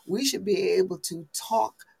challenge, we should be able to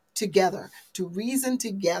talk together, to reason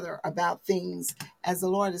together about things as the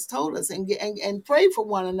Lord has told us, and pray for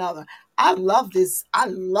one another. I love this. I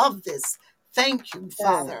love this. Thank you,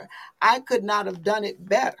 Father. I could not have done it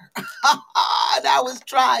better. And I was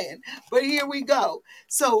trying, but here we go.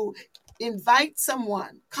 So invite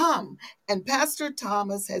someone, come. And Pastor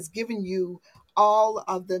Thomas has given you all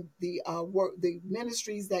of the work, the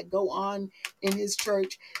ministries that go on in his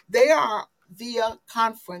church. They are via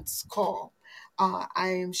conference call. I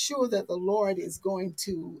am sure that the Lord is going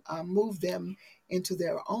to move them into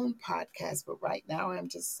their own podcast, but right now I'm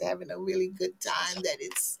just having a really good time that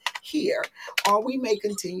it's here. Or we may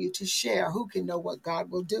continue to share. Who can know what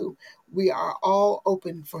God will do? We are all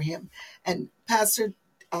open for him. And Pastor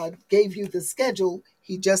gave you the schedule.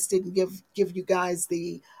 He just didn't give you guys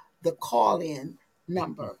the call-in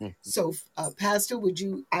number. So Pastor, would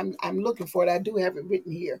you, I'm looking for it. I do have it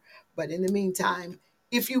written here, but in the meantime,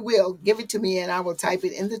 if you will, give it to me and I will type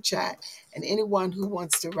it in the chat. And anyone who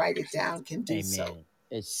wants to write it down can do so.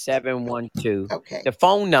 It's 712. Okay. The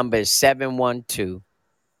phone number is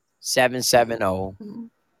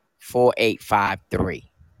 712-770-4853.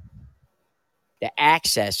 The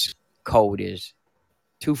access code is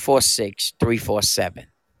 246-347.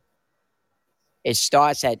 It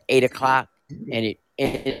starts at 8 o'clock and it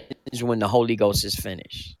ends when the Holy Ghost is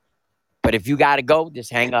finished. But if you got to go,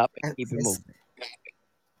 just hang up and keep it moving.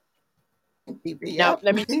 Now,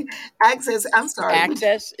 let me access. I'm sorry.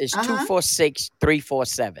 Access is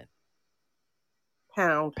 246-347.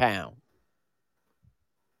 Pound.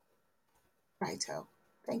 Righto.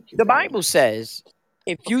 Thank you. The Bible says,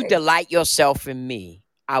 if you delight yourself in me,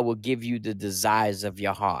 I will give you the desires of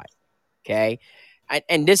your heart. Okay.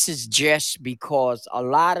 And this is just because a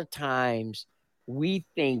lot of times we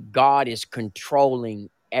think God is controlling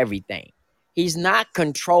everything. He's not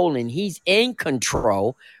controlling. He's in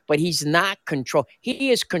control, but he's not control.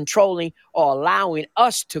 He is controlling or allowing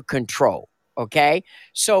us to control. Okay.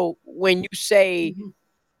 So when you say, Mhm.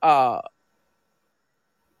 uh,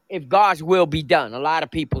 if God's will be done, a lot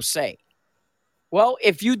of people say, well,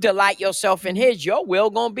 if you delight yourself in Mhm. his, your will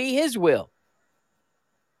gonna be his will.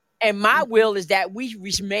 And my Mhm. will is that we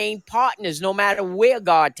remain partners no matter where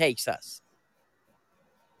God takes us.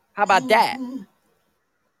 How about that? Mhm.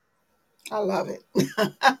 I love it.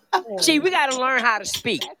 See, we got to learn how to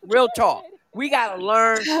speak. That's Real talk. good. We got to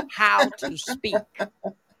learn how to speak.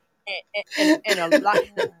 And a lot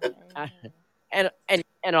Amen.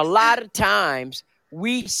 and a lot of times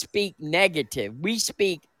we speak negative. We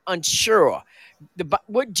speak unsure.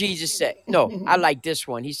 What Jesus said. No, I like this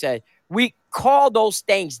one. He said, "We call those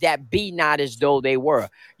things that be not as though they were."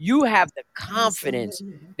 You have the Yes, confidence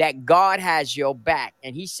amen. that God has your back,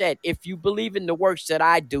 and He said, "If you believe in the works that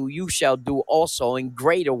I do, you shall do also in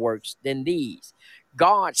greater works than these."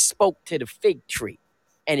 God spoke to the fig tree,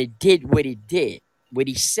 and it did what it did, what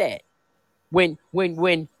He said. When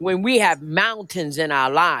we have mountains in our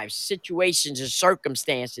lives, situations and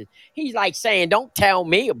circumstances, he's like saying, don't tell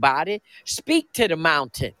me about it, speak to the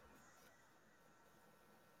mountain.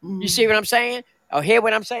 You see Mm. what I'm saying, or hear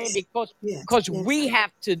what I'm saying? Yes, Because yes, we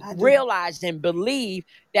have to I do. realize and believe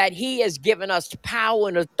that he has given us power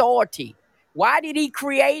and authority. Why did he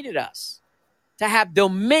created us? To have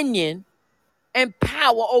dominion and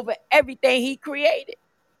power over everything he created.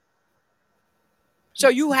 So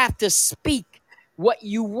Yes. you have to speak what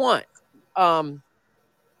you want. um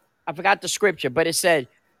I forgot the scripture, but it said,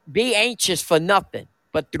 be anxious for nothing,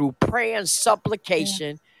 but through prayer and Yeah.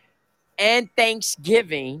 supplication and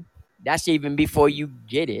thanksgiving, that's even before you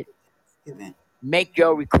get it, Amen. make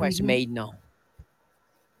your request Mm-hmm. made known.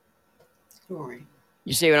 Glory.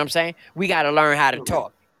 You see what I'm saying? We got to learn how to Glory.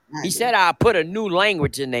 talk. I He do. said, I'll put a new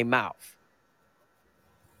language in their mouth.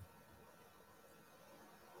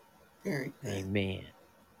 Very good. Amen.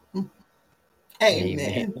 Amen. Amen.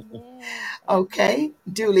 Amen. Amen. Okay,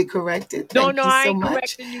 duly corrected. No, Thank no, you I so ain't much.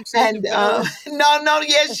 correcting you, Sister And Phyllis. no, no,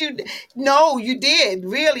 yes, no, you did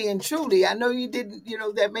really and truly. I know you didn't. You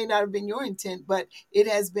know that may not have been your intent, but it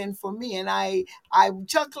has been for me. And I'm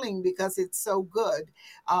chuckling because it's so good.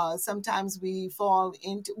 Sometimes we fall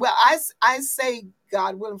into. Well, I say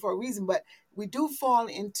God willing for a reason, but we do fall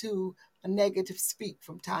into a negative speak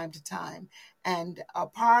from time to time. And a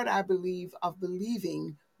part, I believe, of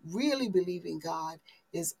believing, really believing God,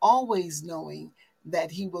 is always knowing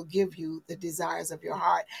that he will give you the desires of your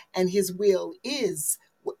heart, and his will is,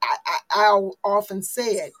 I often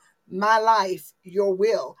say it, my life, your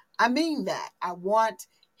will. I mean that. I want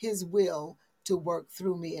his will to work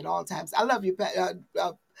through me at all times. I love you,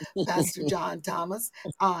 Pastor John Thomas.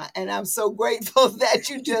 And I'm so grateful that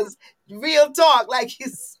you just real talk, like you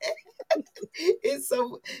said. it's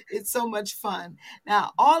so it's so much fun.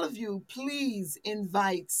 Now, all of you, please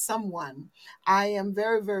invite someone. I am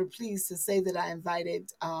very, very pleased to say that I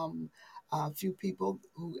invited a few people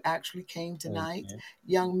who actually came tonight. Amen.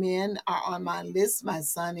 Young men are on my list, my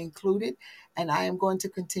son included, and I am going to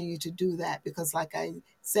continue to do that because, like I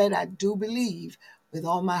said, I do believe with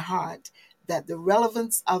all my heart that the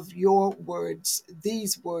relevance of your words,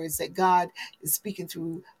 these words that God is speaking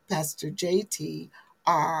through Pastor JT,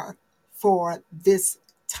 are for this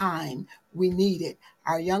time. We need it.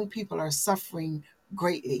 Our young people are suffering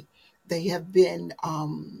greatly. They have been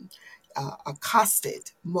accosted,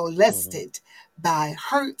 Mhm. molested by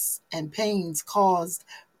hurts and pains caused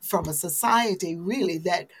from a society really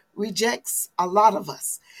that rejects a lot of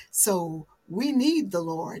us. So we need the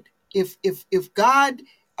Lord. If God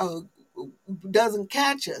uh, doesn't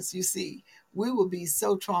catch us, you see, we will be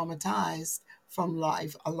so traumatized from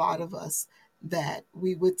life, a lot of us, that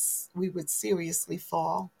we would seriously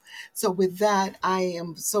fall. So with that, I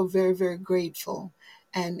am so very, very grateful.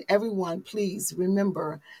 And everyone, please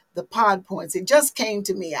remember the pod points. It just came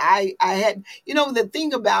to me. I had, the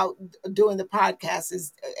thing about doing the podcast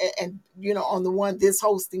is, and on the one, this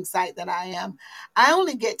hosting site that I am, I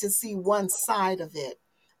only get to see one side of it.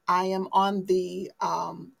 I am on the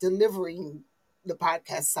delivering the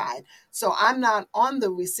podcast side. So I'm not on the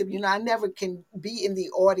recipient. I never can be in the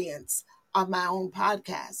audience of my own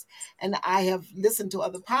podcast. And I have listened to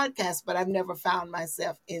other podcasts, but I've never found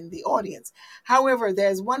myself in the audience. However,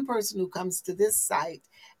 there's one person who comes to this site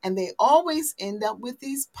and they always end up with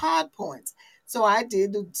these pod points. So I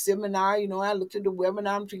did the seminar, I looked at the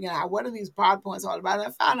webinar, I'm thinking, what are these pod points all about? And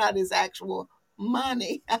I found out it's actual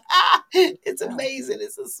money. It's amazing.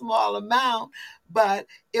 It's a small amount, but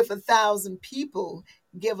if 1,000 people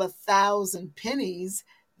give 1,000 pennies,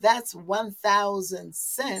 that's 1,000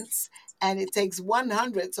 cents, and it takes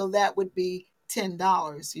 100, so that would be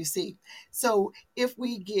 $10. You see, so if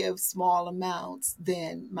we give small amounts,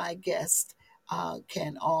 then my guest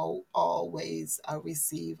can always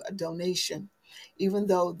receive a donation. Even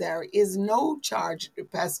though there is no charge,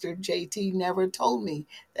 Pastor JT never told me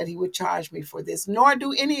that he would charge me for this, nor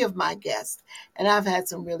do any of my guests. And I've had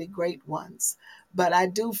some really great ones. But I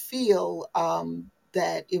do feel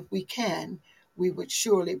that if we can, we would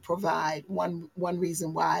surely provide. One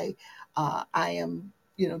reason why I am,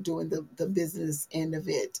 doing the business end of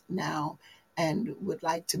it now, and would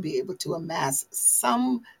like to be able to amass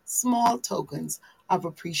some small tokens of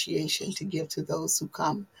appreciation to give to those who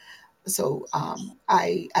come. So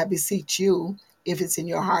I beseech you, if it's in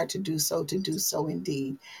your heart to do so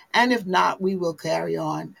indeed. And if not, we will carry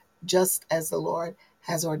on just as the Lord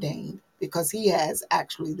has ordained, because he has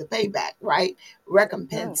actually the payback, right?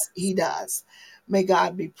 Recompense, he does. May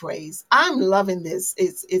God be praised. I'm loving this.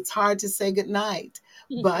 It's hard to say goodnight,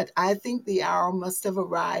 but I think the hour must have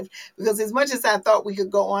arrived, because as much as I thought we could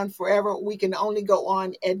go on forever, we can only go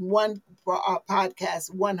on at one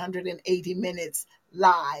podcast 180 minutes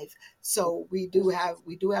live. So we do have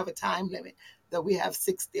a time limit that we have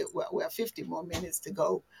 60, well, we have 50 more minutes to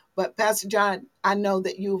go. But Pastor John, I know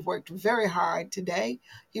that you've worked very hard today.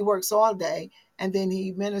 He works all day, and then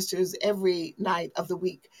he ministers every night of the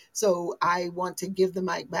week. So I want to give the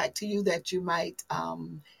mic back to you, that you might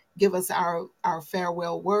give us our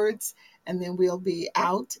farewell words, and then we'll be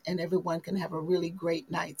out and everyone can have a really great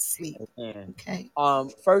night's sleep. And Okay.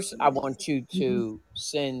 first, I want you to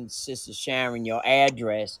send Sister Sharon your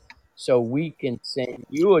address so we can send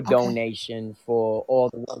you a Okay. donation for all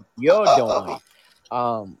the work you're doing.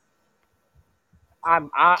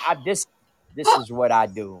 This is what I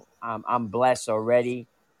do. I'm blessed already.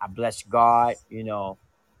 I bless God.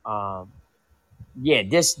 Yeah,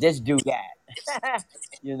 this do that.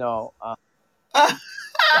 you know, uh,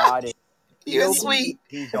 God is You're still good. sweet.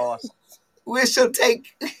 He's awesome. We shall take.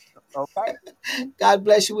 Okay, God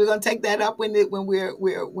bless you. We're gonna take that up when we're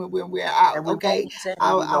out. and we Okay. won't send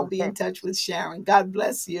I'll you I'll no be in pictures. touch with Sharon. God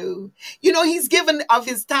bless you. He's given of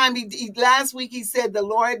his time. Last week he said the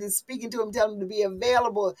Lord is speaking to him, telling him to be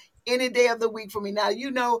available any day of the week for me. Now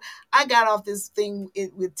I got off this thing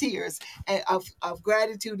with tears of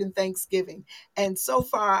gratitude and thanksgiving. And so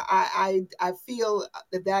far I feel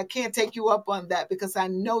that I can't take you up on that, because I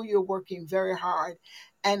know you're working very hard.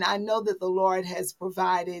 And I know that the Lord has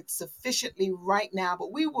provided sufficiently right now,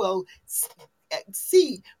 but we will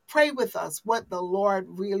pray with us what the Lord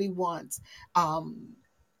really wants. What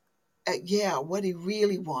he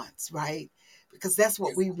really wants, right? Because that's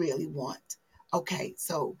what we really want. Okay,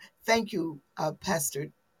 so thank you,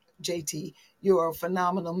 Pastor JT. You're a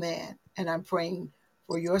phenomenal man, and I'm praying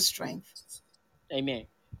for your strength. Amen.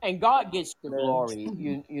 And God gets the Amen.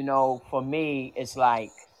 glory. For me, it's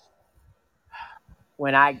like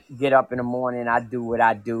when I get up in the morning, I do what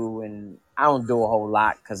I do, and I don't do a whole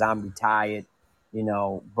lot because I'm retired.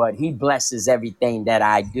 But He blesses everything that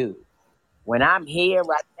I do. When I'm here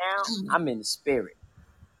right now, I'm in the spirit,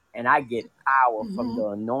 and I get power from Mm-hmm. the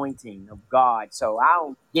anointing of God. So I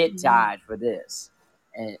don't get Mm-hmm. tired for this,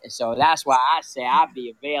 and so that's why I say I'll be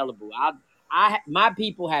available. My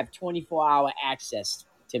people have 24-hour access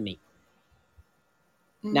to me.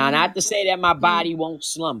 Now, Mm-hmm. not to say that my body won't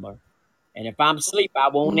slumber, and if I'm asleep, I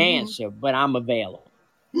won't Mm-hmm. answer, but I'm available.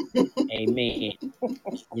 Amen.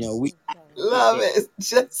 We. Amen. Love Yeah, it.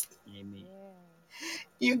 Just amen. Yes.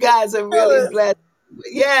 you guys are really Phyllis, blessed.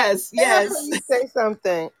 Yes, may I yes. please say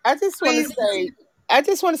something? Please. I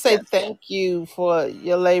just want to say Yes. thank you for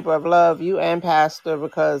your labor of love, you and Pastor,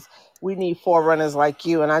 because we need forerunners like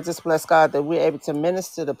you. And I just bless God that we're able to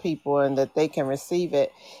minister to people and that they can receive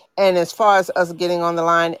it. And as far as us getting on the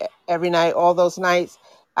line every night, all those nights,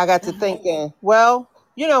 I got to Uh-huh. thinking, well,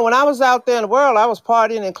 when I was out there in the world, I was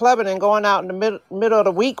partying and clubbing and going out in the middle of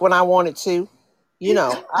the week when I wanted to.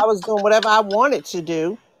 I was doing whatever I wanted to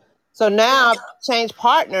do. So now I've changed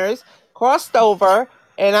partners, crossed over,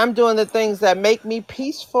 and I'm doing the things that make me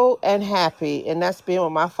peaceful and happy. And that's being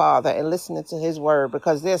with my Father and listening to His word,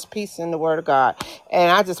 because there's peace in the word of God.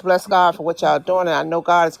 And I just bless God for what y'all doing. And I know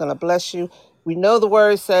God is going to bless you. We know the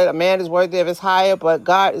word said a man is worthy of his hire, but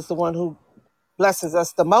God is the one who blesses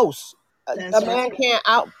us the most. A That's right. man can't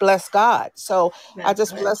out bless God. So I That's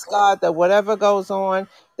just right. bless God that whatever goes on,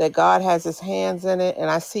 that God has his hands in it. And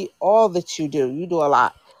I see all that you do. You do a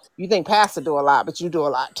lot. You think Pastor do a lot, but you do a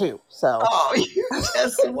lot too. So, Oh, you're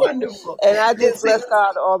just wonderful. and I just It's, bless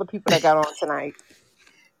God all the people that got on tonight.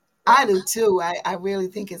 I do too. I really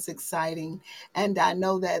think it's exciting, and I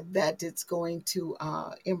know that it's going to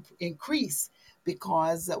increase,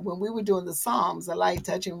 because when we were doing the Psalms, the light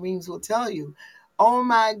touching reams will tell you, Oh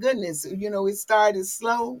my goodness. It started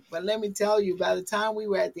slow, but let me tell you, by the time we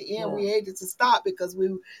were at the end, we hated to stop because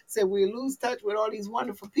we said we lose touch with all these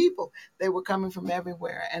wonderful people. They were coming from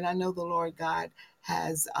everywhere. And I know the Lord God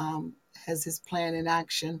has his plan in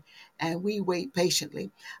action, and we wait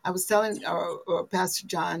patiently. I was telling Pastor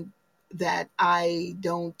John that I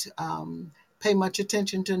don't pay much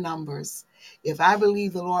attention to numbers. If I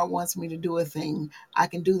believe the Lord wants me to do a thing, I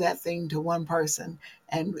can do that thing to one person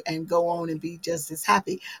and go on and be just as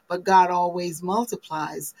happy. But God always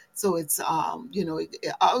multiplies. So it's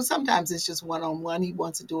sometimes it's just one-on-one. He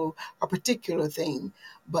wants to do a particular thing,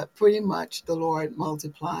 but pretty much the Lord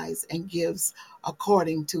multiplies and gives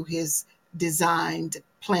according to his designed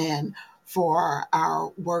plan for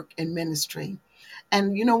our work and ministry.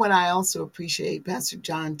 And you know what I also appreciate? Pastor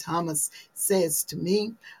John Thomas says to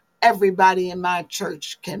me, everybody in my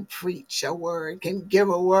church can preach a word, can give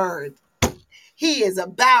a word. He is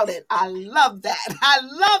about it. I love that. I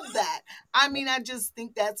love that. I mean, I just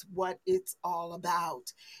think that's what it's all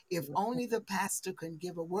about. If only the pastor can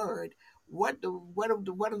give a word, what are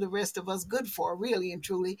the rest of us good for, really and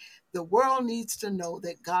truly? The world needs to know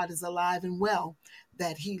that God is alive and well,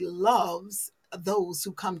 that he loves those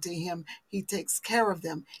who come to him. He takes care of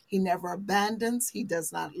them. He never abandons. He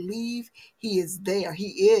does not leave. He is there. He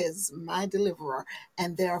is my deliverer.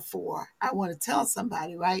 And therefore, I want to tell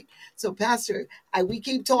somebody, right? So, Pastor, we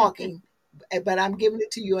keep talking, but I'm giving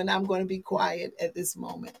it to you, and I'm going to be quiet at this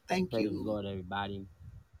moment. Thank Praise the you. Lord, everybody.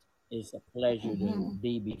 It's a pleasure to Mhm.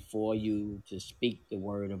 be before you, to speak the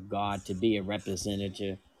word of God, to be a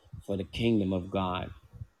representative for the kingdom of God.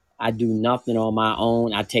 I do nothing on my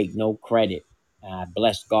own. I take no credit. I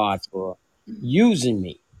bless God for using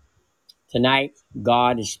me. Tonight,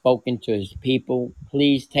 God has spoken to his people.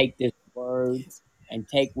 Please take this word Yes. and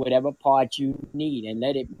take whatever part you need and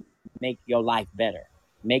let it make your life better.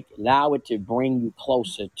 Allow it to bring you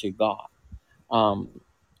closer to God. Um,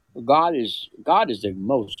 God is the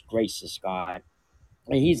most gracious God,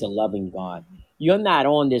 and he's a loving God. You're not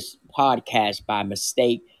on this podcast by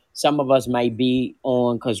mistake. Some of us might be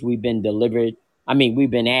on because we've been delivered. I mean, we've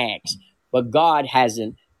been asked, but God has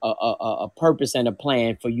a purpose and a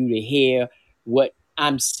plan for you to hear what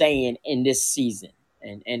I'm saying in this season.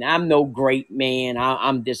 And I'm no great man.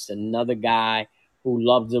 I'm just another guy who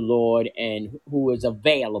loves the Lord and who is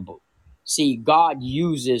available. See, God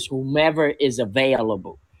uses whomever is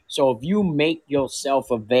available. So if you make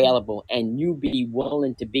yourself available and you be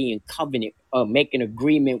willing to be in covenant or make an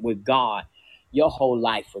agreement with God, your whole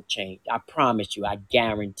life will change. I promise you, I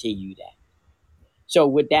guarantee you that. So,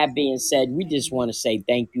 with that being said, we just want to say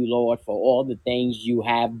thank you, Lord, for all the things you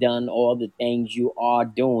have done, all the things you are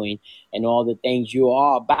doing, and all the things you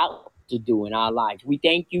are about to do in our lives. We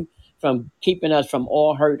thank you from keeping us from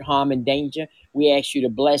all hurt, harm, and danger. We ask you to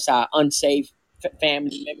bless our unsaved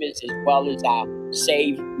family members as well as our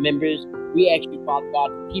saved members. We ask you, Father God,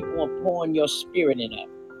 to keep on pouring your spirit in us,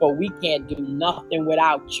 for we can't do nothing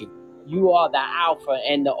without you. You are the Alpha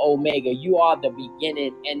and the Omega. You are the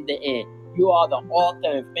beginning and the end. You are the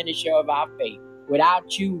author and finisher of our faith.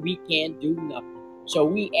 Without you, we can't do nothing. So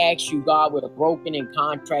we ask you, God, with a broken and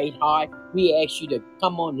contrite heart, we ask you to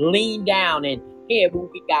come on, lean down and hear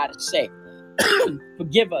what we got to say.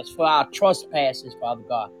 Forgive us for our trespasses, Father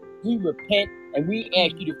God. We repent and we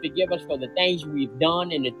ask you to forgive us for the things we've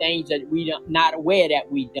done and the things that we are not aware that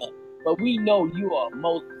we've done. But we know you are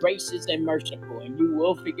most gracious and merciful, and you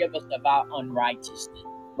will forgive us of our unrighteousness.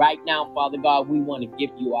 Right now, Father God, we want to give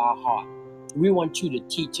you our heart. We want you to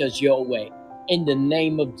teach us your way. In the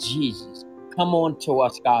name of Jesus, come on to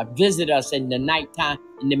us, God. Visit us in the nighttime,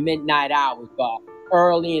 in the midnight hours, God.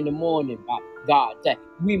 Early in the morning, God, that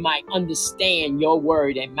we might understand your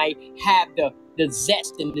word and might have the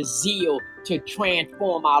zest and the zeal to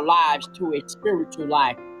transform our lives to a spiritual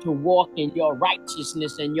life, to walk in your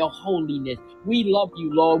righteousness and your holiness. We love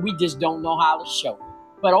you, Lord. We just don't know how to show it.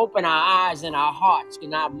 But open our eyes and our hearts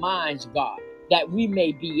and our minds, God, that we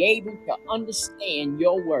may be able to understand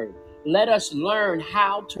your word. Let us learn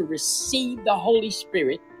how to receive the Holy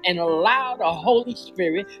Spirit and allow the Holy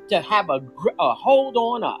Spirit to have a hold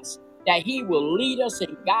on us, that he will lead us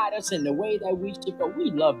and guide us in the way that we should go. We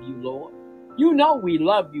love you, Lord. You know we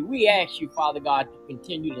love you. We ask you, Father God, to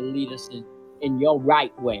continue to lead us in your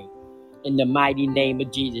right way. In the mighty name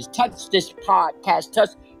of Jesus. Touch this podcast. Touch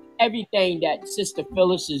everything that Sister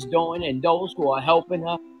Phyllis is doing and those who are helping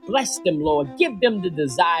her. Bless them, Lord. Give them the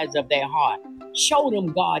desires of their heart. Show them,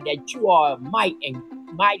 God, that you are a mighty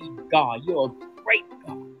God. You're a great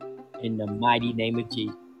God. In the mighty name of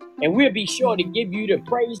Jesus. And we'll be sure to give you the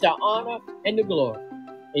praise, the honor, and the glory.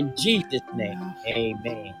 In Jesus' name,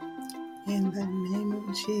 amen. In the name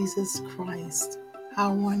of Jesus Christ.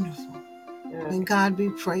 How wonderful. Yeah. May God be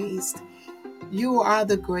praised. You are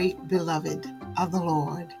the great beloved of the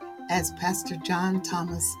Lord, as Pastor John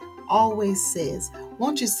Thomas always says.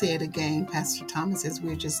 Won't you say it again, Pastor Thomas, as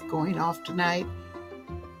we're just going off tonight?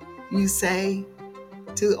 You say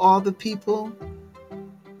to all the people,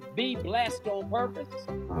 Be blessed on purpose.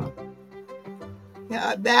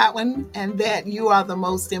 yeah, that one, and that you are the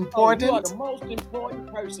most Oh, you are the important. most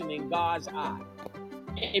important person in God's eye.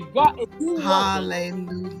 If you wasn't,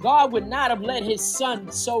 Hallelujah. God would not have let his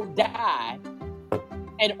son so die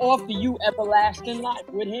and offer you everlasting life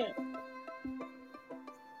with him.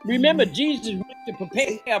 Remember, Amen. Jesus went to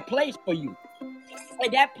prepare a place for you.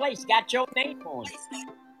 And that place got your name on it.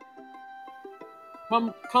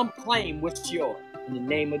 Come claim what's yours in the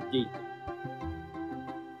name of Jesus.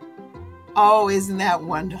 Oh, isn't that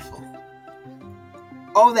wonderful?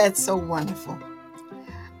 Oh, that's so wonderful.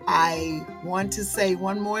 I want to say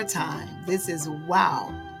one more time, this is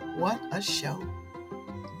wow, what a show.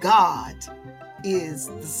 God is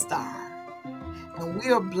the star. And we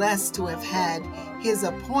are blessed to have had his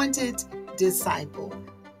appointed disciple,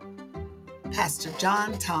 Pastor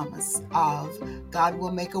John Thomas of God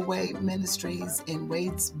Will Make a Way Ministries in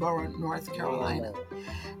Wadesboro, North Carolina.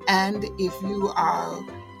 And if you are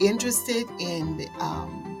interested in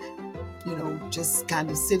just kind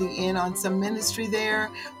of sitting in on some ministry there,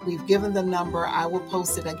 we've given the number. I will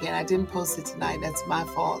post it again. I didn't post it tonight. That's my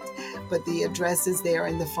fault. But the address is there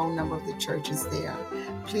and the phone number of the church is there.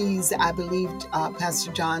 Please, I believe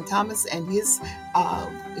Pastor John Thomas and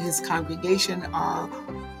his congregation are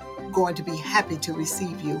going to be happy to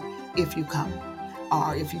receive you if you come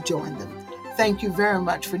or if you join them. Thank you very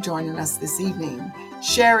much for joining us this evening.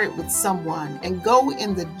 Share it with someone and go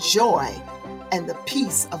in the joy and the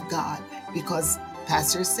peace of God, because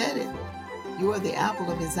Pastor said it. You are the apple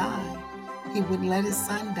of his eye. He wouldn't let his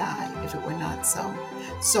son die if it were not so.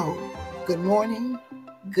 So, good morning,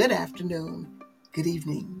 good afternoon, good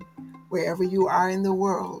evening, wherever you are in the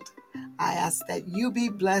world. I ask that you be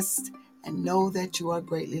blessed and know that you are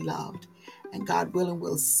greatly loved. And God willing,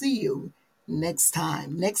 we'll see you next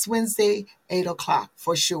time, next Wednesday, 8 o'clock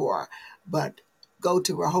for sure. But go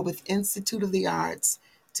to Rehoboth Institute of the Arts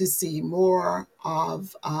to see more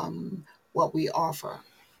of what we offer.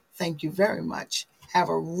 Thank you very much. Have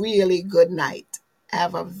a really good night.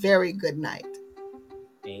 Have a very good night.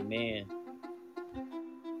 Amen.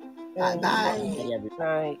 Bye-bye.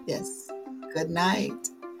 Right. Yes. Good night.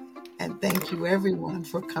 And thank you, everyone,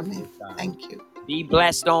 for coming. Thank you. Be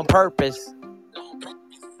blessed on purpose.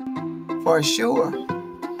 For sure.